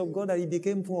grace of God that he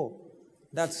became poor.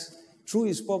 That through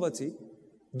his poverty,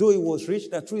 though he was rich,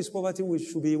 that through his poverty we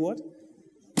should be what?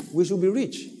 We should be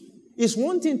rich. It's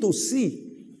one thing to see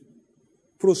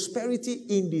prosperity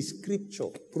in the scripture.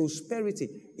 Prosperity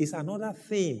is another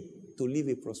thing to live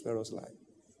a prosperous life.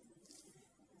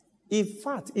 In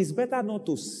fact, it's better not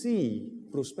to see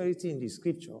prosperity in the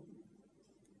scripture,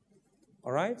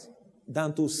 all right,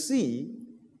 than to see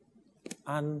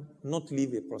and not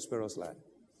live a prosperous life.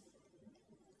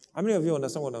 How many of you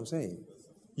understand what I'm saying?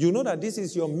 You know that this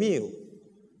is your meal,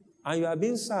 and you are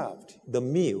being served the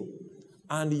meal,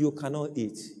 and you cannot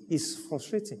eat. It's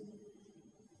frustrating.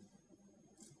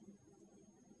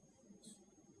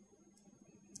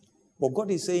 But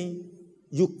God is saying,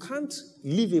 you can't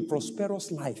live a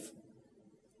prosperous life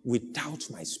without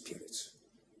my spirit.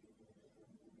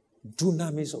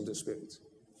 Dunamis of the Spirit.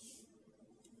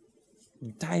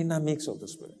 Dynamics of the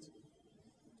Spirit.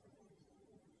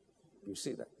 You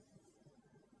see that?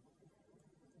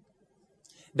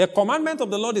 The commandment of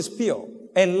the Lord is pure,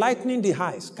 enlightening the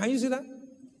eyes. Can you see that?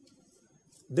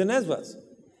 The next verse.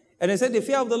 And he said, the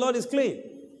fear of the Lord is clean,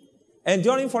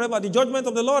 enduring forever. The judgment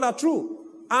of the Lord are true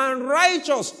and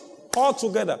righteous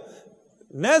altogether.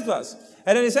 Next verse.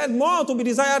 And then he said, more to be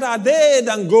desired are they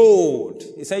than gold.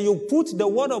 He said, you put the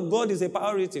word of God is a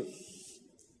priority.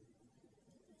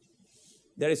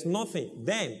 There is nothing.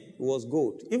 Then it was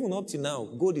gold. Even up to now,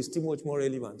 gold is still much more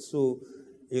relevant. So,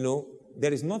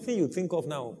 there is nothing you think of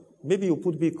now. Maybe you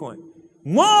put Bitcoin.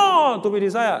 More to be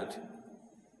desired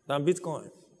than Bitcoin.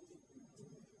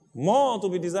 More to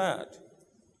be desired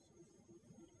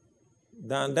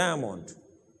than diamond.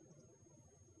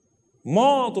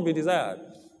 More to be desired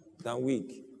than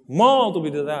wig. More to be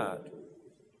desired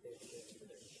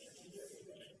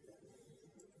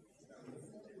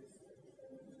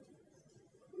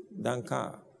than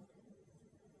car.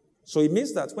 So it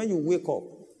means that when you wake up,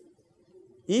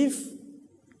 if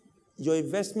your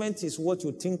investment is what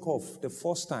you think of the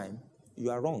first time, you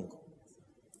are wrong.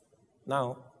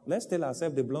 Now, let's tell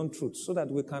ourselves the blunt truth so that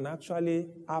we can actually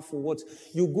have what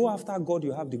you go after God,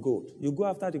 you have the gold. You go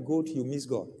after the gold, you miss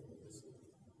God.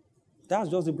 That's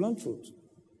just the blunt truth.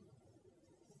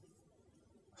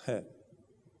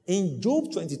 In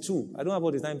Job 22, I don't have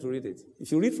all the time to read it.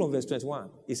 If you read from verse 21,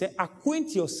 it says,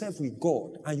 acquaint yourself with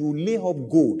God and you lay up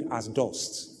gold as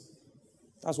dust.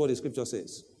 That's what the scripture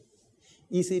says.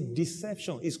 It's a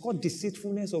deception. It's called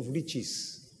deceitfulness of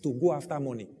riches to go after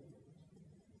money.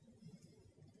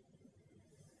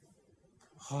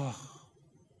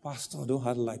 Pastor, don't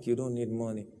act like you don't need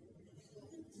money.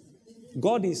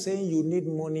 God is saying you need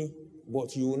money,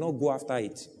 but you will not go after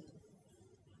it.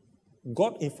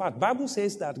 God, in fact, Bible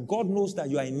says that God knows that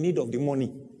you are in need of the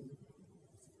money.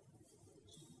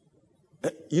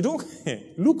 You don't,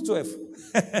 Luke 12.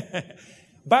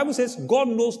 Bible says God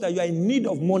knows that you are in need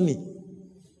of money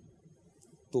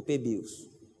to pay bills.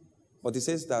 But it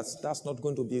says that that's not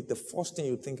going to be the first thing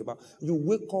you think about. You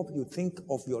wake up, you think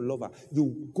of your lover.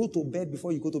 You go to bed,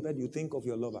 before you go to bed, you think of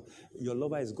your lover. Your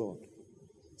lover is God.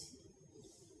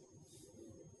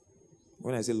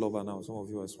 When I say lover now, some of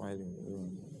you are smiling.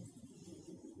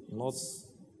 Not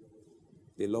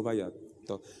the lover you are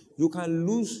talking. You can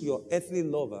lose your earthly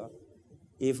lover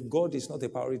if God is not a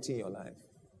priority in your life.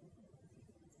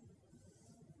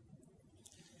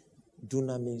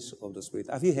 Dunamis of the Spirit.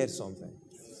 Have you heard something?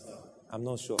 I'm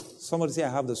not sure. Somebody say, I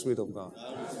have the Spirit of God.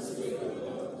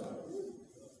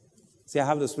 Say, I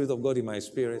have the Spirit of God in my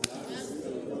spirit.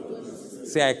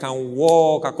 Say, I can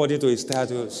walk according to His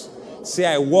statutes. Say,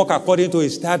 I walk according to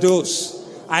His statutes.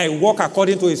 I walk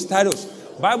according to His statutes.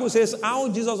 Bible says how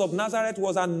Jesus of Nazareth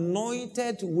was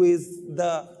anointed with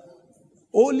the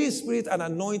Holy Spirit and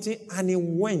anointing, and He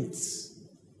went.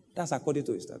 That's according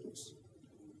to His statutes.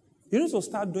 You need to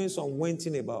start doing some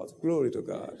wenting about. Glory to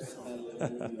God.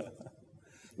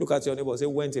 Look at your neighbor. Say,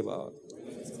 went about.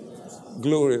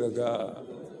 Glory to God.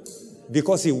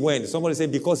 Because He went. Somebody say,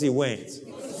 because He went.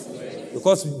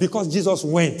 Because Jesus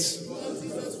went.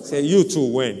 Say, you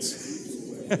too went.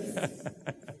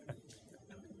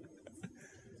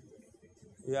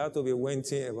 You have to be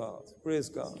wenting about. Praise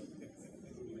God.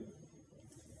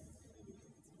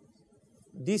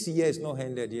 This year is not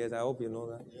ended yet. I hope you know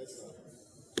that. Yes, sir.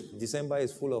 December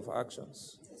is full of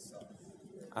actions. Yes,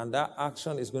 and that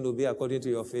action is going to be according to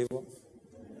your favor.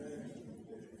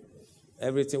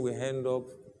 Everything will end up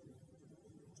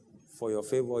for your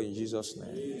favor in Jesus' name.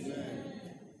 Amen.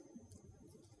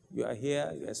 You are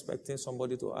here, you're expecting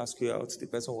somebody to ask you out. The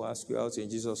person will ask you out in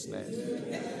Jesus' name.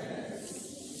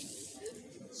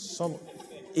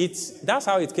 That's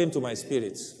how it came to my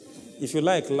spirit. If you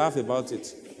like, laugh about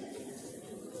it.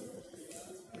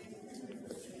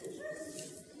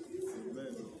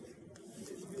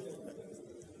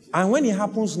 And when it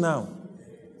happens now,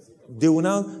 they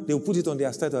will put it on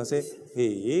their status and say,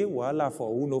 hey, wahala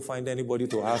for who no find anybody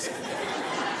to ask.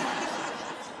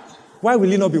 Why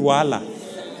will it not be wahala?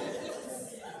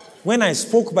 When I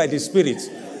spoke by the Spirit,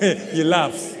 you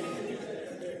laugh.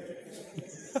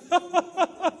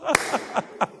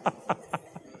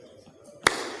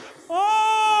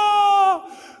 Oh,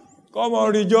 come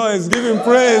on, rejoice. Give Him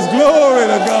praise. Glory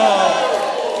to God.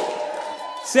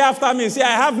 Say after me. Say,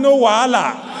 I have no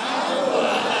wahala.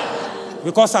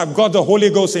 Because I've got the Holy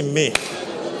Ghost in me.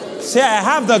 Say, I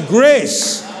have the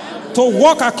grace to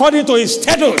walk according to His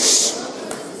statutes.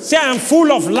 Say, I am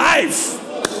full of life.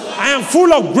 I am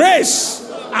full of grace.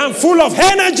 I am full of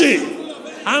energy.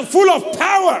 I am full of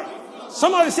power.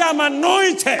 Somebody say, I'm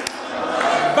anointed.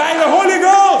 By the Holy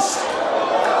Ghost.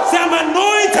 Say, I'm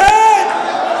anointed.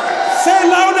 Say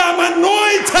louder, I'm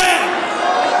anointed.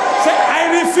 Say,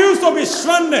 I refuse to be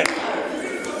stranded.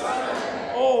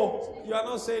 Oh, you are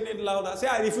not saying it louder. Say,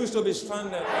 I refuse to be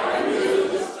stranded.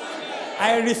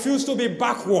 I refuse to be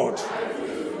backward.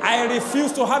 I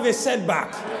refuse to have a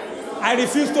setback. I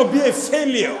refuse to be a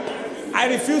failure. I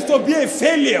refuse to be a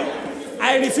failure.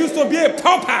 I refuse to be a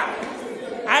pauper.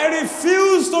 I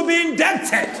refuse to be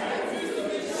indebted.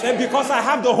 Say, because I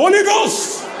have the Holy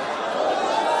Ghost.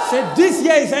 Say, this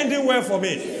year is ending well for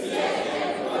me.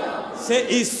 Say,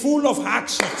 it's full of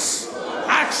actions.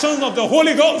 Actions of the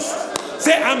Holy Ghost.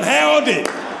 Say, I'm healthy.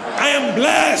 I am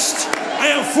blessed. I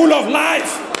am full of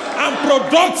life. I'm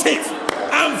productive.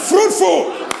 I'm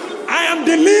fruitful. I am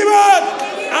delivered.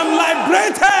 I'm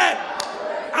liberated.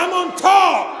 I'm on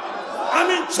top. I'm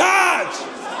in charge.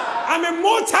 I'm a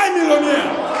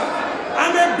multi-millionaire.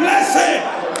 I'm a blessing.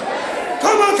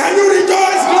 Come on, can you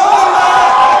rejoice? Glory!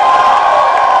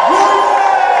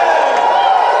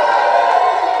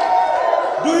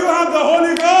 Do you have the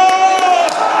Holy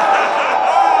Ghost?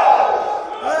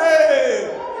 Hey,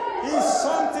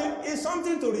 it's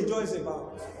something to rejoice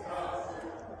about.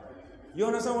 You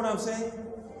understand what I'm saying?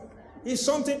 It's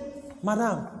something.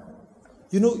 Madam,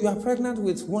 you know, you are pregnant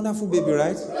with wonderful baby,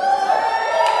 right?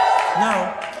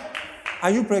 Now,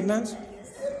 are you pregnant?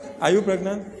 Are you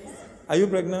pregnant? Are you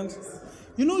pregnant?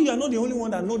 You know, you are not the only one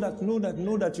that know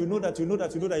that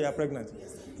you are pregnant.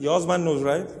 Your husband knows,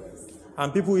 right?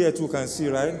 And people here too can see,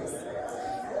 right?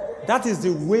 That is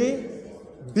the way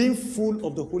being full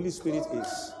of the Holy Spirit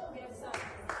is.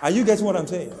 Are you getting what I'm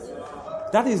saying?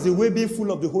 That is the way being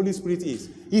full of the Holy Spirit is.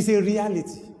 It's a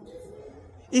reality.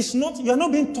 It's not, you are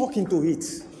not being talked into it.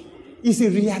 It's a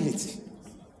reality.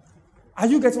 Are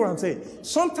you getting what I'm saying?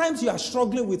 Sometimes you are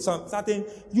struggling with certain,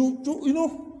 you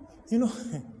know,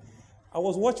 I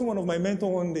was watching one of my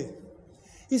mentors one day.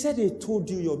 He said they told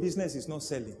you your business is not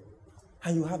selling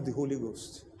and you have the Holy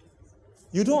Ghost.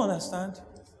 You don't understand?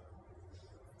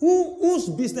 Whose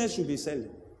business should be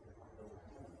selling?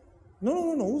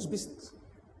 No. Whose business?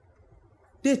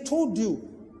 They told you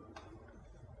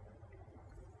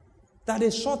that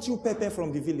they shot you Pepe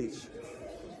from the village.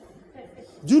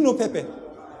 Do you know Pepe?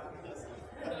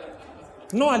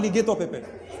 No alligator Pepe.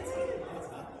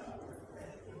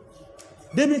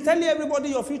 They've been telling everybody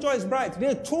your future is bright.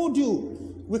 They told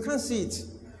you we can't see it.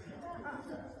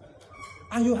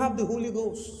 And you have the Holy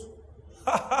Ghost.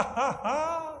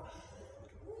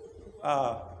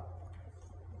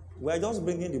 We are just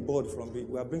bringing the board from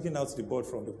we are bringing out the board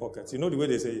from the pocket. You know the way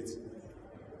they say it.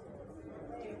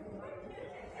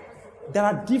 There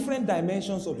are different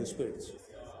dimensions of the Spirit.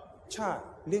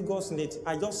 Lagos needs,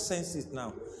 I just sense it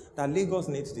now, that Lagos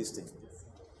needs this thing.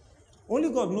 Only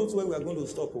God knows where we are going to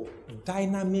stop.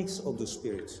 Dynamics of the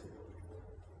Spirit.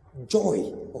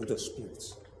 Joy of the Spirit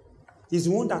is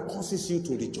the one that causes you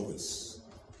to rejoice.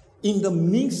 In the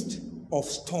midst of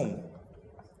storm,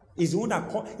 is the one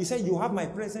that he said, you have my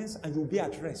presence and you'll be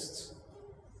at rest.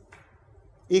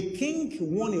 A king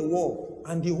won a war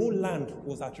and the whole land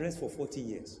was at rest for 40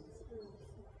 years.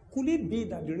 Could it be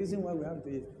that the reason why we have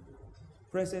the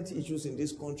present issues in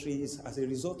this country is as a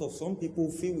result of some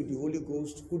people filled with the Holy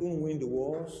Ghost couldn't win the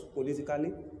wars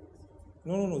politically?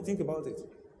 No, think about it.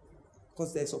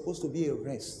 Because there's supposed to be a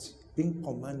rest being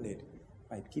commanded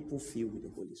by people filled with the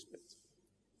Holy Spirit.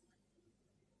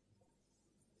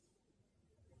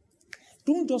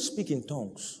 Don't just speak in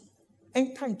tongues.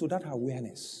 Enter into that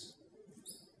awareness.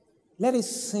 Let it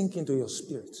sink into your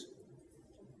spirit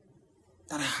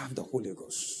that I have the Holy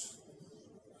Ghost.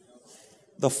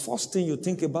 The first thing you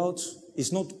think about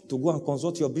is not to go and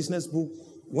consult your business book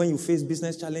when you face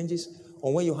business challenges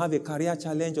or when you have a career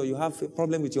challenge or you have a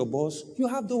problem with your boss. You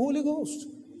have the Holy Ghost.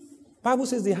 Bible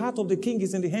says the heart of the king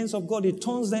is in the hands of God. He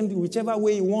turns them whichever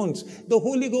way he wants. The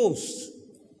Holy Ghost.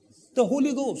 The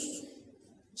Holy Ghost.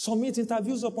 Submit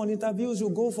interviews upon interviews. You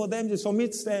go for them. You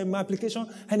submit application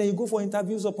and then you go for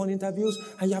interviews upon interviews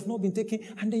and you have not been taken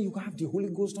and then you have the Holy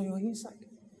Ghost on your inside.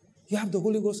 You have the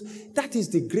Holy Ghost. That is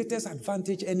the greatest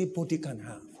advantage anybody can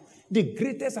have. The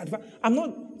greatest advantage.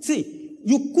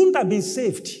 You couldn't have been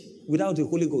saved without the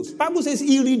Holy Ghost. Bible says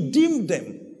he redeemed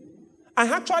them. I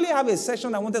actually have a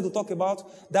session I wanted to talk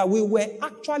about that we were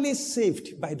actually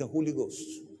saved by the Holy Ghost.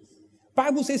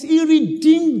 Bible says he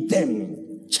redeemed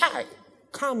them. Chai.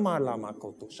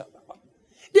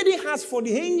 Did he ask for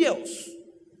the angels?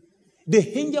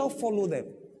 The angel follow them.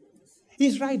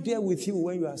 He's right there with you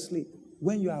when you are asleep,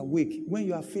 when you are awake, when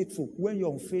you are faithful, when you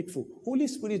are unfaithful. Holy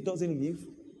Spirit doesn't leave.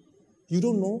 You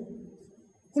don't know.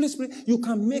 Holy Spirit, you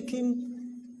can make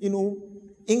him,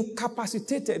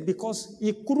 incapacitated because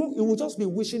he would just be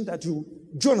wishing that do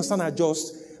you understand,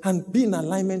 adjust and be in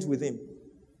alignment with him.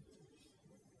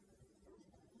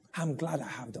 I'm glad I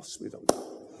have the Spirit of God.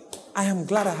 I am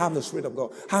glad I have the Spirit of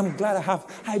God. I'm glad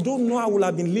I don't know I would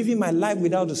have been living my life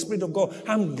without the Spirit of God.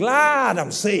 I'm glad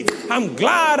I'm saved. I'm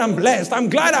glad I'm blessed. I'm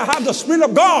glad I have the Spirit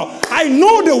of God. I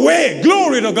know the way.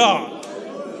 Glory to God.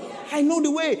 I know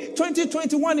the way.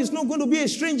 2021 is not going to be a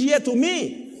strange year to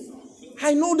me.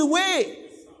 I know the way.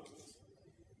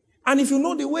 And if you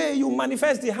know the way, you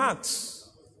manifest the heart.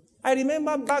 I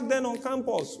remember back then on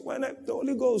campus, when the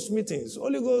Holy Ghost meetings,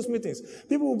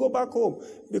 people will go back home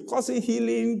because of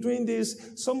healing, doing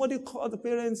this. Somebody called the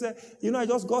parents, said, I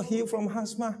just got healed from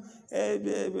asthma,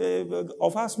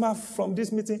 from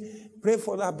this meeting. Pray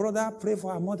for our brother, pray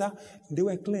for our mother. They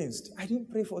were cleansed. I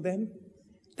didn't pray for them.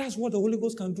 That's what the Holy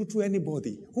Ghost can do to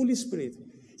anybody. Holy Spirit.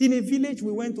 In a village,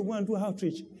 we went to go and do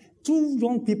outreach. 2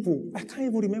 young people, I can't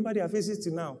even remember their faces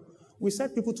till now. We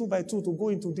set people 2 by 2 to go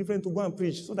and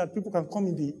preach so that people can come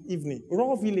in the evening.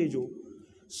 Raw village,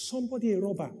 somebody, a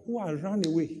robber, who had run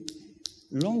away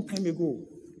long time ago,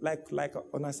 like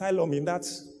on asylum in that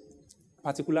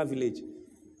particular village.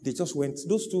 They just went,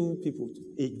 those 2 people,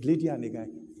 a lady and a guy,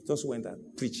 just went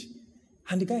and preached.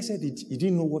 And the guy said he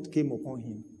didn't know what came upon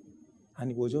him. And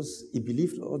he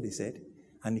believed what they said,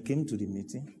 and he came to the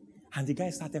meeting, and the guy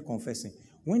started confessing.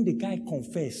 When the guy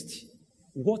confessed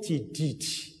what he did,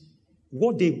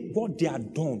 what they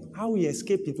had done, how he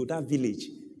escaped into that village,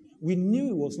 we knew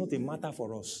it was not a matter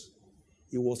for us.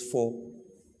 It was for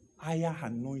higher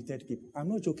anointed people. I'm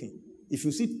not joking. If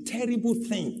you see terrible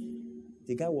thing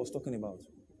the guy was talking about.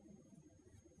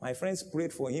 My friends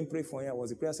prayed for him. I was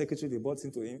the prayer secretary. They brought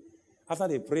him to him. After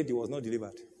they prayed, he was not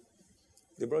delivered.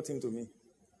 They brought him to me.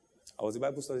 I was the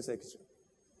Bible study secretary.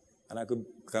 And I could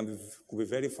be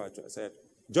very factual. I said,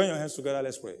 join your hands together,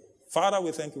 let's pray. Father,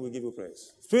 we thank you, we give you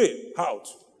praise. Spirit, out.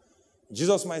 In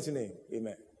Jesus' mighty name,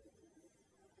 amen.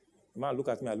 The man look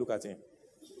at me, I look at him.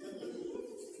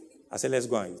 I said, let's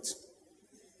go and eat.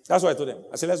 That's what I told them.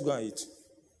 I said, let's go and eat.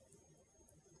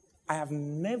 I have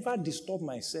never disturbed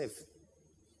myself.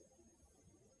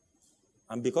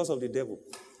 And because of the devil,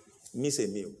 miss a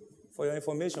meal. For your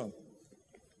information,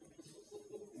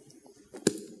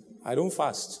 I don't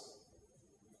fast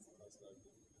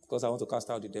because I want to cast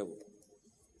out the devil.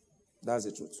 That's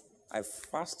the truth. I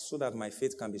fast so that my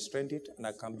faith can be strengthened and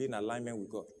I can be in alignment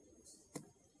with God.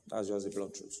 That's just the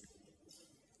blunt truth.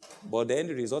 But then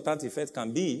the resultant effect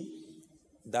can be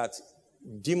that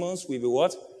demons will be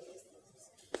what?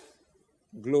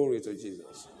 Glory to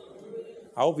Jesus.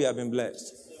 I hope you have been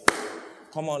blessed.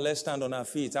 Come on, let's stand on our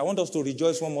feet. I want us to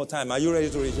rejoice one more time. Are you ready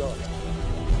to rejoice?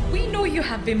 We know you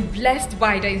have been blessed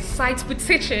by the insightful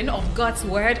teaching of God's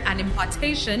word and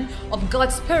impartation of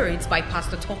God's Spirit by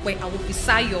Pastor Tope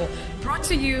Awofisayo, brought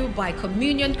to you by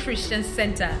Communion Christian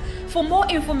Center. For more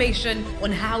information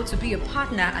on how to be a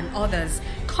partner and others,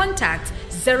 contact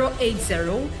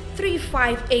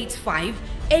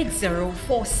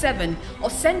 080-3585-8047 or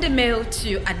send a mail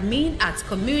to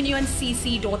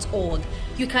admin@communioncc.org.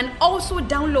 You can also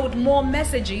download more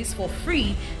messages for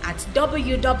free at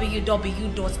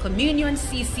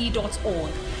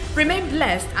www.communioncc.org. Remain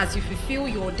blessed as you fulfill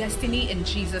your destiny in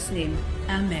Jesus' name.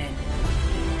 Amen.